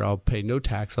this year I'll pay no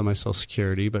tax on my Social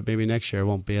Security, but maybe next year I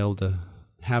won't be able to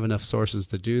have enough sources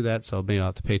to do that, so maybe I'll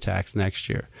have to pay tax next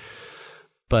year.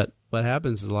 But what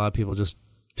happens is a lot of people just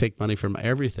take money from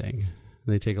everything.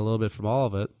 They take a little bit from all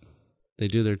of it. They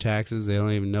do their taxes. They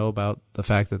don't even know about the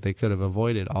fact that they could have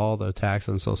avoided all the tax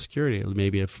on Social Security,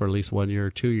 maybe for at least 1 year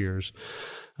or 2 years,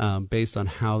 based on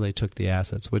how they took the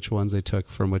assets, which ones they took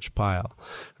from which pile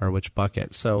or which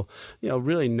bucket. So,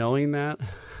 really knowing that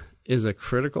is a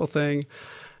critical thing.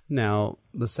 Now,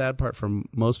 the sad part for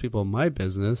most people in my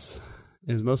business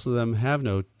is most of them have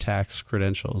no tax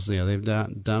credentials. They've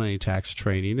not done any tax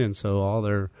training, and so all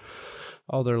their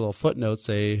little footnotes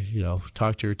say,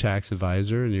 talk to your tax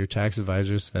advisor, and your tax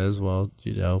advisor says, well,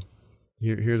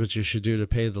 here's what you should do to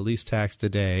pay the least tax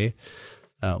today.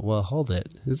 Well, hold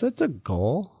it. Is that the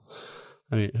goal?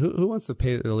 I mean, who wants to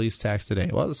pay the least tax today?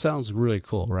 Well, it sounds really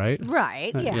cool, right?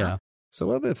 Right, yeah. Yeah. So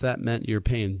what if that meant you're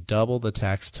paying double the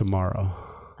tax tomorrow?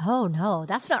 Oh, no,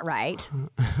 that's not right.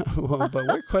 Well, but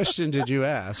what question did you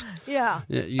ask? Yeah.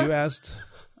 You asked,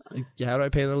 how do I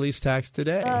pay the least tax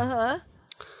today? Uh-huh.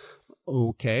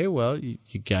 Okay, well, you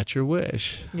got your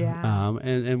wish. Yeah.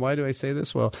 And why do I say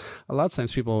this? Well, a lot of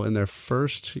times people in their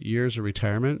first years of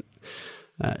retirement,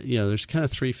 there's kind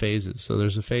of three phases. So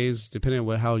there's a phase, depending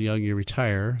on how young you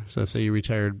retire. So say you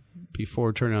retired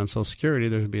before turning on Social Security,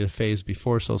 there's going to be a phase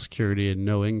before Social Security and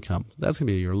no income. That's going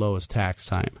to be your lowest tax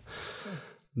time.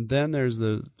 Then there's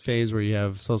the phase where you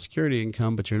have Social Security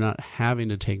income, but you're not having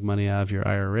to take money out of your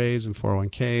IRAs and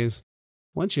 401ks.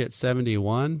 Once you hit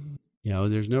 71,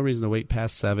 there's no reason to wait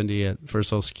past 70 for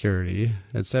Social Security.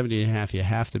 At 70 and a half, you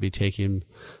have to be taking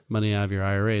money out of your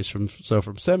IRAs. From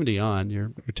 70 on,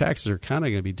 your taxes are kind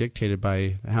of going to be dictated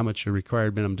by how much your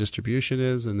required minimum distribution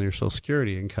is and your Social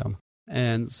Security income.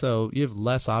 And so you have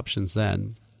less options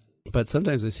then. But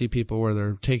sometimes I see people where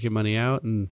they're taking money out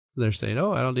and they're saying,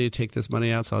 oh, I don't need to take this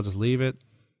money out, so I'll just leave it.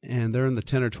 And they're in the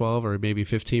 10 or 12 or maybe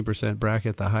 15%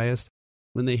 bracket, the highest.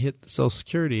 When they hit the Social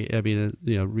Security,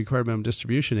 required minimum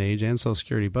distribution age and Social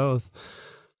Security both,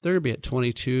 they're going to be at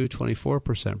 22,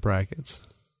 24% brackets.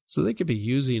 So they could be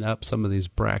using up some of these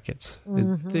brackets.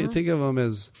 Think of them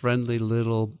as friendly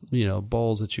little,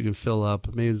 bowls that you can fill up.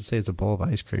 Maybe say it's a bowl of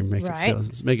ice cream. Make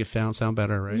it sound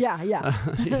better, right? Yeah.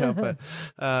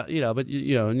 But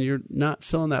you're not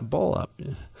filling that bowl up.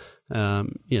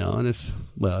 And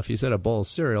if you said a bowl of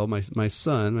cereal, my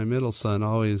middle son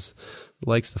always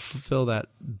likes to fill that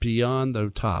beyond the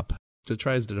top. So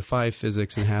tries to defy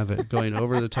physics and have it going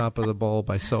over the top of the bowl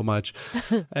by so much.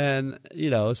 And,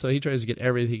 so he tries to get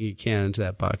everything he can into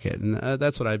that bucket. And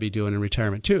that's what I'd be doing in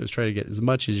retirement too, is try to get as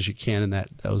much as you can in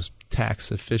those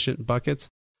tax efficient buckets.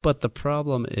 But the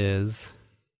problem is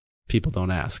people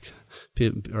don't ask,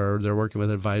 or they're working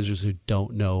with advisors who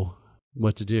don't know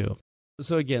what to do.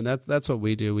 So again, that's what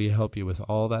we do. We help you with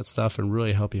all that stuff and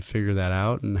really help you figure that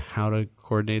out and how to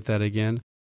coordinate that again.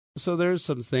 So there's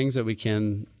some things that we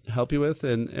can help you with.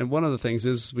 And one of the things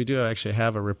is we do actually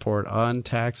have a report on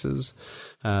taxes.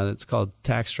 It's called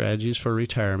Tax Strategies for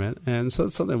Retirement. And so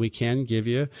it's something we can give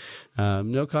you.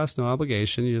 No cost, no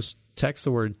obligation. You just text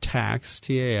the word tax,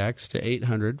 T-A-X, to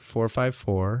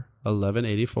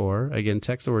 800-454-1184. Again,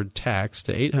 text the word tax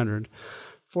to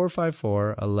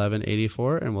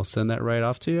 800-454-1184, and we'll send that right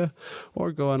off to you.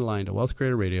 Or go online to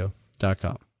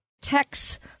wealthcreatorradio.com.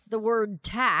 Text the word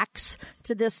tax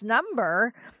to this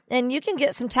number, and you can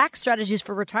get some tax strategies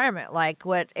for retirement, like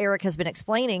what Eric has been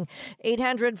explaining.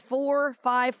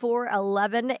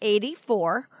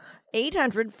 800-454-1184.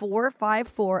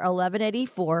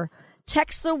 800-454-1184.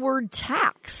 Text the word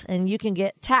tax, and you can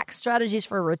get tax strategies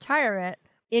for retirement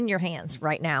in your hands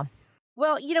right now.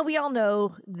 Well, we all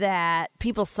know that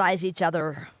people size each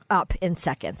other up in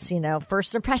seconds.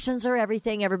 First impressions are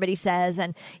everything, everybody says.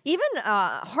 And even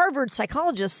Harvard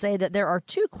psychologists say that there are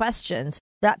two questions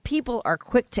that people are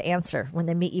quick to answer when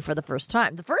they meet you for the first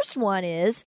time. The first one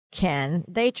is, can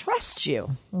they trust you?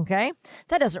 Okay.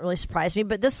 That doesn't really surprise me,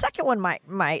 but the second one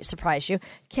might surprise you.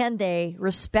 Can they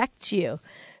respect you?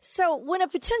 So when a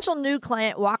potential new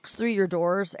client walks through your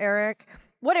doors, Eric,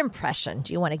 what impression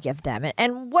do you want to give them?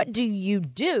 And what do you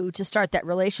do to start that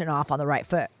relation off on the right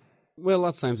foot? Well,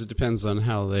 lots of times it depends on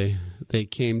how they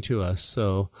came to us.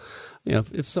 So,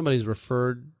 if somebody's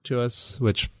referred to us,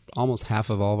 which almost half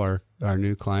of all of our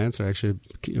new clients are actually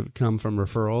come from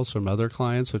referrals from other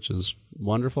clients, which is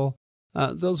wonderful.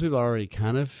 Those people already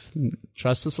kind of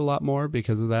trust us a lot more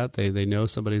because of that. They know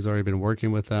somebody's already been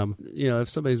working with them. If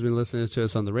somebody's been listening to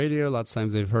us on the radio, lots of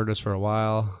times they've heard us for a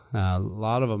while. A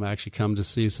lot of them actually come to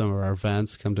see some of our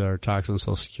events, come to our talks on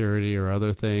Social Security or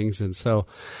other things. And so,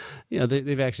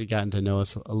 they've actually gotten to know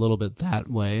us a little bit that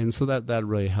way. And so that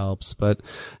really helps. But,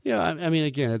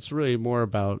 again, it's really more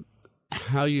about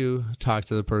how you talk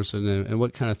to the person and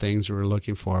what kind of things we're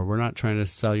looking for. We're not trying to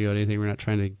sell you anything. We're not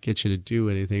trying to get you to do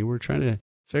anything. We're trying to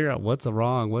figure out what's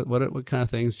wrong. What kind of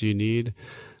things do you need?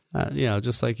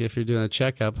 Just like if you're doing a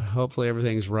checkup, hopefully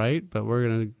everything's right, but we're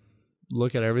going to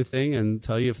look at everything and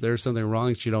tell you if there's something wrong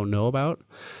that you don't know about.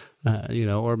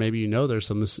 Or maybe there's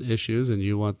some issues and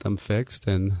you want them fixed.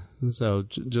 And so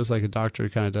just like a doctor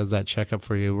kind of does that checkup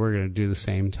for you, we're going to do the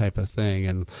same type of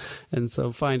thing. And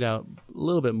so find out a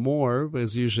little bit more,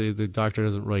 because usually the doctor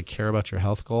doesn't really care about your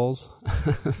health goals.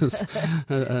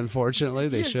 Unfortunately,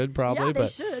 they should probably. Yeah, they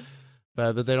should.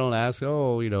 But they don't ask,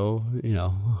 well, what do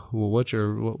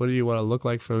you want to look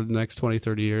like for the next 20,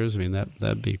 30 years? I mean,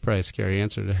 that'd be probably a scary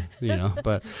answer to,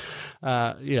 but,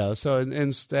 so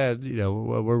instead,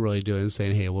 what we're really doing is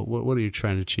saying, hey, what are you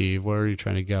trying to achieve? Where are you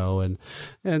trying to go? And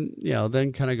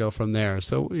then kind of go from there.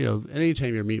 So,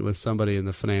 anytime you're meeting with somebody in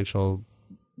the financial,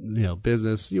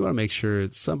 business, you want to make sure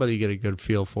it's somebody you get a good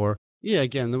feel for. Yeah,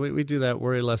 again, we do that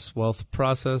Worry Less Wealth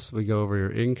process. We go over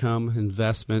your income,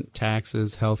 investment,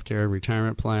 taxes, healthcare,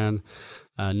 retirement plan.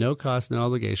 No cost, no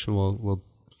obligation. We'll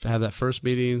have that first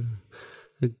meeting,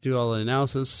 do all the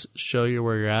analysis, show you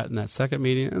where you're at in that second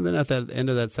meeting. And then at the end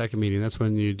of that second meeting, that's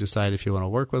when you decide if you want to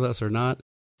work with us or not.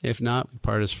 If not, we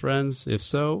part as friends. If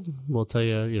so, we'll tell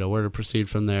you, where to proceed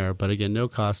from there. But again, no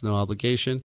cost, no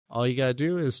obligation. All you got to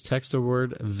do is text the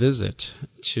word VISIT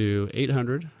to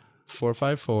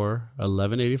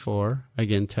 800-454-1184.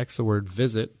 Again, text the word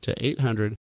VISIT to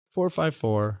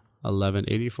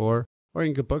 800-454-1184. Or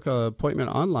you can book an appointment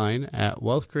online at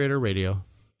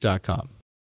wealthcreatorradio.com.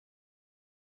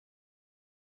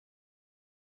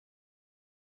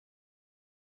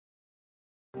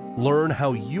 Learn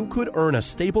how you could earn a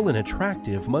stable and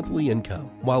attractive monthly income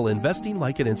while investing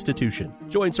like an institution.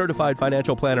 Join certified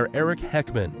financial planner Eric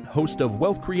Heckman, host of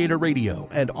Wealth Creator Radio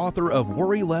and author of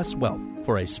Worry Less Wealth,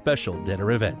 for a special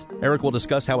dinner event. Eric will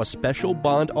discuss how a special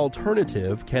bond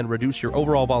alternative can reduce your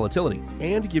overall volatility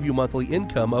and give you monthly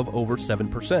income of over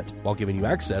 7% while giving you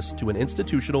access to an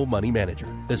institutional money manager.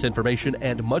 This information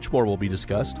and much more will be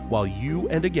discussed while you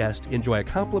and a guest enjoy a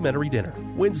complimentary dinner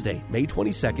Wednesday, May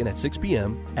 22nd at 6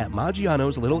 p.m. at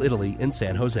Maggiano's Little Italy in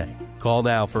San Jose. Call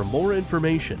now for more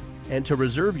information and to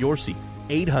reserve your seat.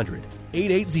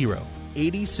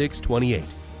 800-880-8628.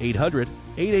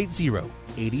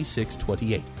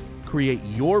 800-880-8628. Create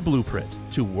your blueprint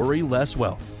to worry less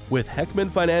wealth with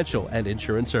Heckman Financial and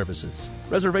Insurance Services.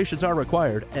 Reservations are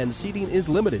required and seating is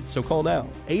limited, so call now.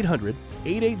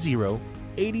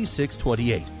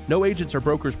 800-880-8628. No agents or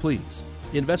brokers, please.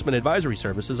 Investment advisory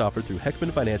services offered through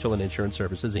Heckman Financial and Insurance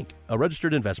Services, Inc., a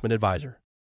registered investment advisor.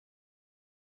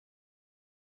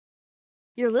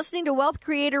 You're listening to Wealth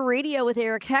Creator Radio with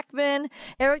Eric Heckman.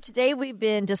 Eric, today we've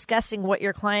been discussing what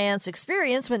your clients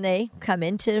experience when they come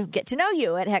in to get to know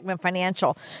you at Heckman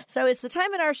Financial. So it's the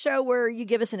time in our show where you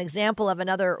give us an example of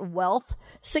another wealth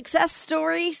success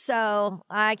story. So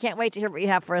I can't wait to hear what you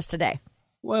have for us today.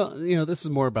 Well, this is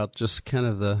more about just kind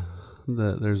of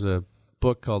there's a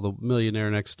book called The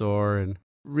Millionaire Next Door, and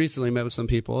recently met with some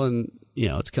people, and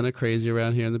it's kind of crazy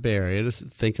around here in the Bay Area to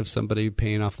think of somebody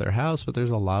paying off their house, but there's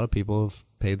a lot of people who've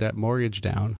paid that mortgage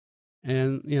down.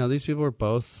 And these people were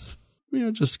both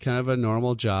just kind of a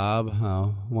normal job.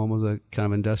 One was a kind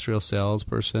of industrial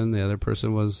salesperson, the other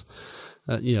person was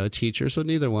a teacher, so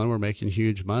neither one were making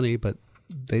huge money, but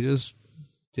they just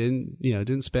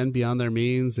didn't spend beyond their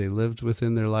means. They lived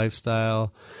within their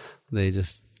lifestyle. They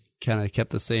just kind of kept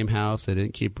the same house. They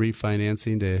didn't keep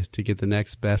refinancing to get the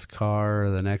next best car or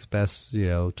the next best,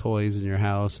 toys in your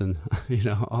house and,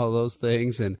 all those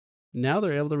things. And now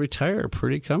they're able to retire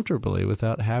pretty comfortably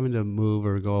without having to move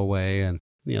or go away. And,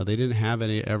 they didn't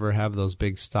ever have those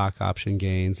big stock option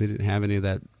gains. They didn't have any of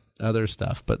that other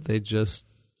stuff, but they just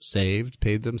saved,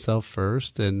 paid themselves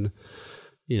first, and,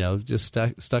 just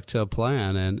stuck to a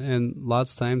plan. And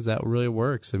lots of times that really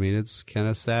works. I mean, it's kind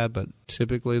of sad, but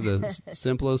typically the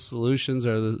simplest solutions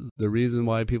are the reason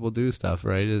why people do stuff,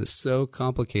 right? It's so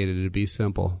complicated to be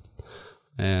simple.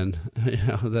 And,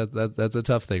 that's a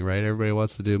tough thing, right? Everybody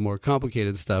wants to do more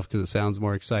complicated stuff because it sounds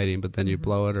more exciting, but then you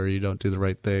blow it or you don't do the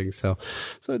right thing. So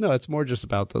no, it's more just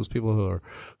about those people who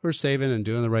are saving and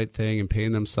doing the right thing and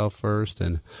paying themselves first.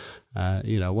 And,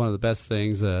 one of the best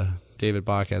things, David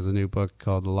Bach has a new book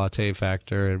called The Latte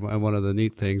Factor. And one of the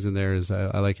neat things in there is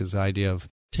I like his idea of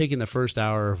taking the first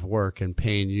hour of work and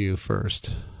paying you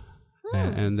first.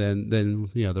 And then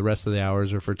the rest of the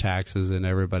hours are for taxes and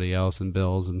everybody else and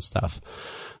bills and stuff.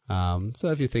 So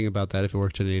if you think about that, if you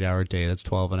worked an 8-hour day, that's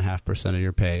 12.5% of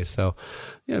your pay. So,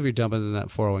 if you're dumping in that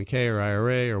 401k or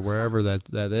IRA or wherever that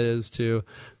is too,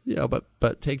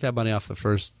 but take that money off the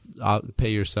first,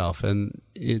 pay yourself. And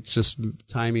it's just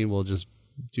timing will just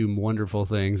do wonderful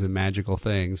things and magical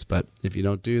things. But if you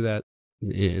don't do that,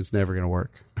 it's never going to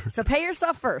work. So pay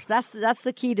yourself first. That's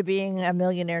the key to being a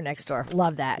millionaire next door.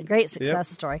 Love that. Great success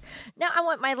story. Now, I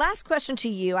want my last question to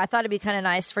you. I thought it'd be kind of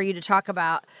nice for you to talk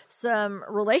about some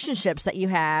relationships that you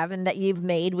have and that you've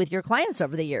made with your clients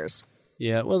over the years.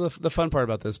 Yeah. Well, the fun part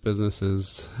about this business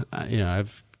is, I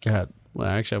actually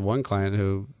have one client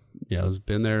who, has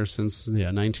been there since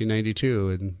 1992,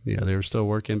 and they were still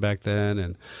working back then,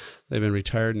 and they've been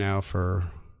retired now for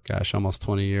almost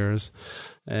 20 years.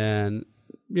 And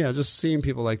just seeing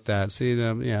people like that, seeing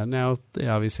them, now they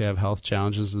obviously have health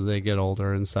challenges as they get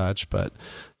older and such, but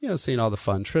seeing all the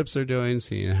fun trips they're doing,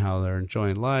 seeing how they're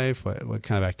enjoying life, what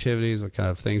kind of activities, what kind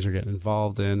of things they're getting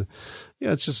involved in,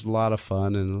 it's just a lot of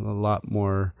fun and a lot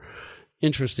more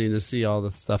interesting to see all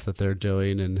the stuff that they're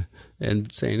doing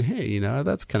and saying, hey,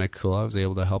 that's kind of cool. I was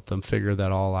able to help them figure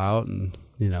that all out and,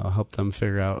 help them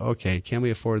figure out, okay, can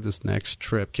we afford this next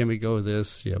trip? Can we go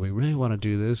this? We really want to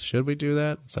do this. Should we do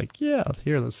that? It's like,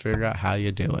 here, let's figure out how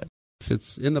you do it. If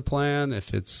it's in the plan,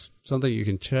 if it's something you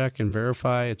can check and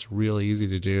verify, it's really easy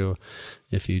to do.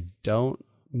 If you don't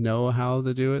know how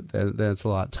to do it, then it's a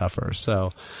lot tougher.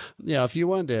 So, if you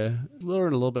wanted to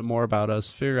learn a little bit more about us,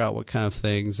 figure out what kind of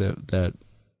things that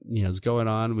is going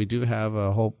on, we do have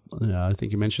a whole, I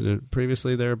think you mentioned it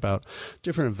previously there about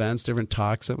different events, different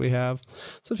talks that we have.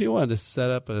 So if you wanted to set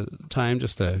up a time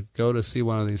just to go to see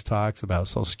one of these talks about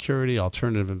Social Security,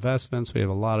 alternative investments, we have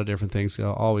a lot of different things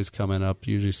always coming up,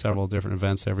 usually several different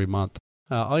events every month.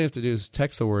 All you have to do is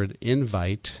text the word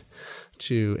INVITE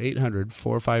to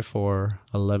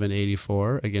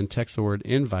 800-454-1184. Again, text the word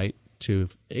INVITE to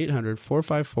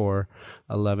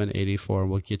 800-454-1184.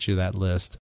 We'll get you that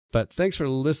list. But thanks for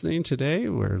listening today.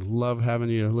 We love having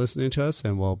you listening to us,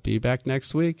 and we'll be back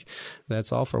next week.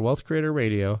 That's all for Wealth Creator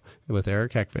Radio with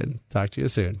Eric Heckman. Talk to you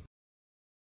soon.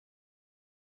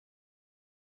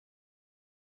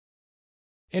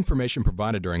 Information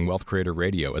provided during Wealth Creator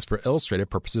Radio is for illustrative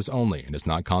purposes only and does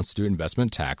not constitute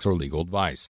investment, tax, or legal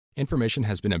advice. Information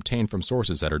has been obtained from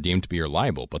sources that are deemed to be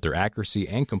reliable, but their accuracy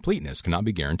and completeness cannot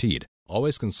be guaranteed.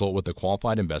 Always consult with a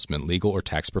qualified investment, legal, or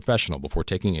tax professional before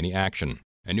taking any action.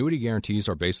 Annuity guarantees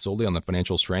are based solely on the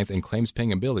financial strength and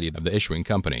claims-paying ability of the issuing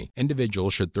company.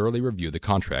 Individuals should thoroughly review the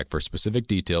contract for specific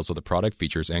details of the product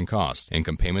features and costs.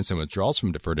 Income payments and withdrawals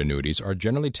from deferred annuities are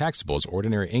generally taxable as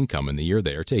ordinary income in the year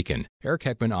they are taken. Eric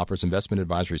Heckman offers investment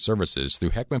advisory services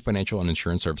through Heckman Financial and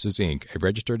Insurance Services, Inc., a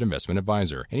registered investment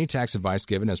advisor. Any tax advice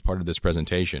given as part of this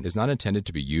presentation is not intended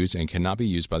to be used and cannot be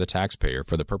used by the taxpayer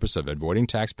for the purpose of avoiding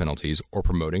tax penalties or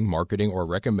promoting, marketing, or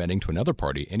recommending to another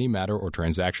party any matter or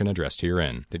transaction addressed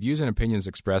herein. The views and opinions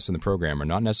expressed in the program are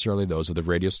not necessarily those of the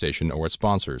radio station or its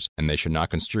sponsors, and they should not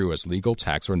construe as legal,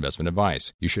 tax, or investment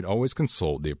advice. You should always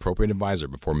consult the appropriate advisor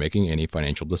before making any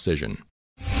financial decision.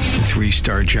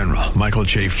 3-star General Michael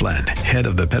J. Flynn, head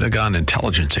of the Pentagon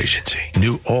Intelligence Agency,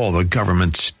 knew all the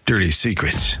government's dirty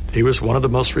secrets. He was one of the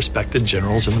most respected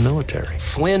generals in the military.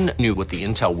 Flynn knew what the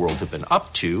intel world had been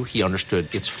up to. He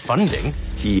understood its funding.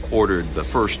 He ordered the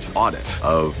first audit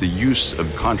of the use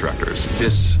of contractors.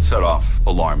 This set off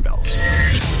alarm bells.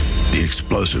 The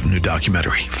explosive new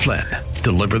documentary, Flynn,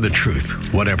 Deliver the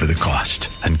Truth, Whatever the Cost,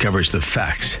 uncovers the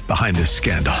facts behind this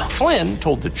scandal. Flynn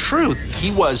told the truth.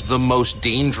 He was the most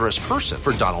dangerous person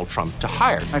for Donald Trump to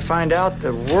hire. I find out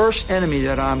the worst enemy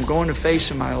that I'm going to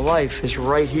face in my life is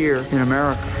right here in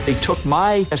America. They took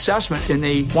my assessment and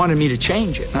they wanted me to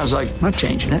change it. And I was like, I'm not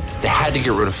changing it. They had to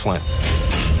get rid of Flynn.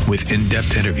 With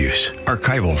in-depth interviews,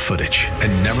 archival footage,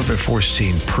 and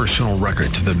never-before-seen personal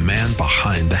records of the man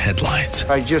behind the headlines.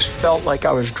 I just felt like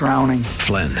I was drowning.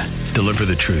 Flynn, Deliver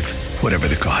the Truth, Whatever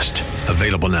the Cost.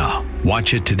 Available now.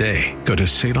 Watch it today. Go to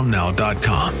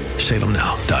salemnow.com.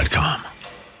 salemnow.com.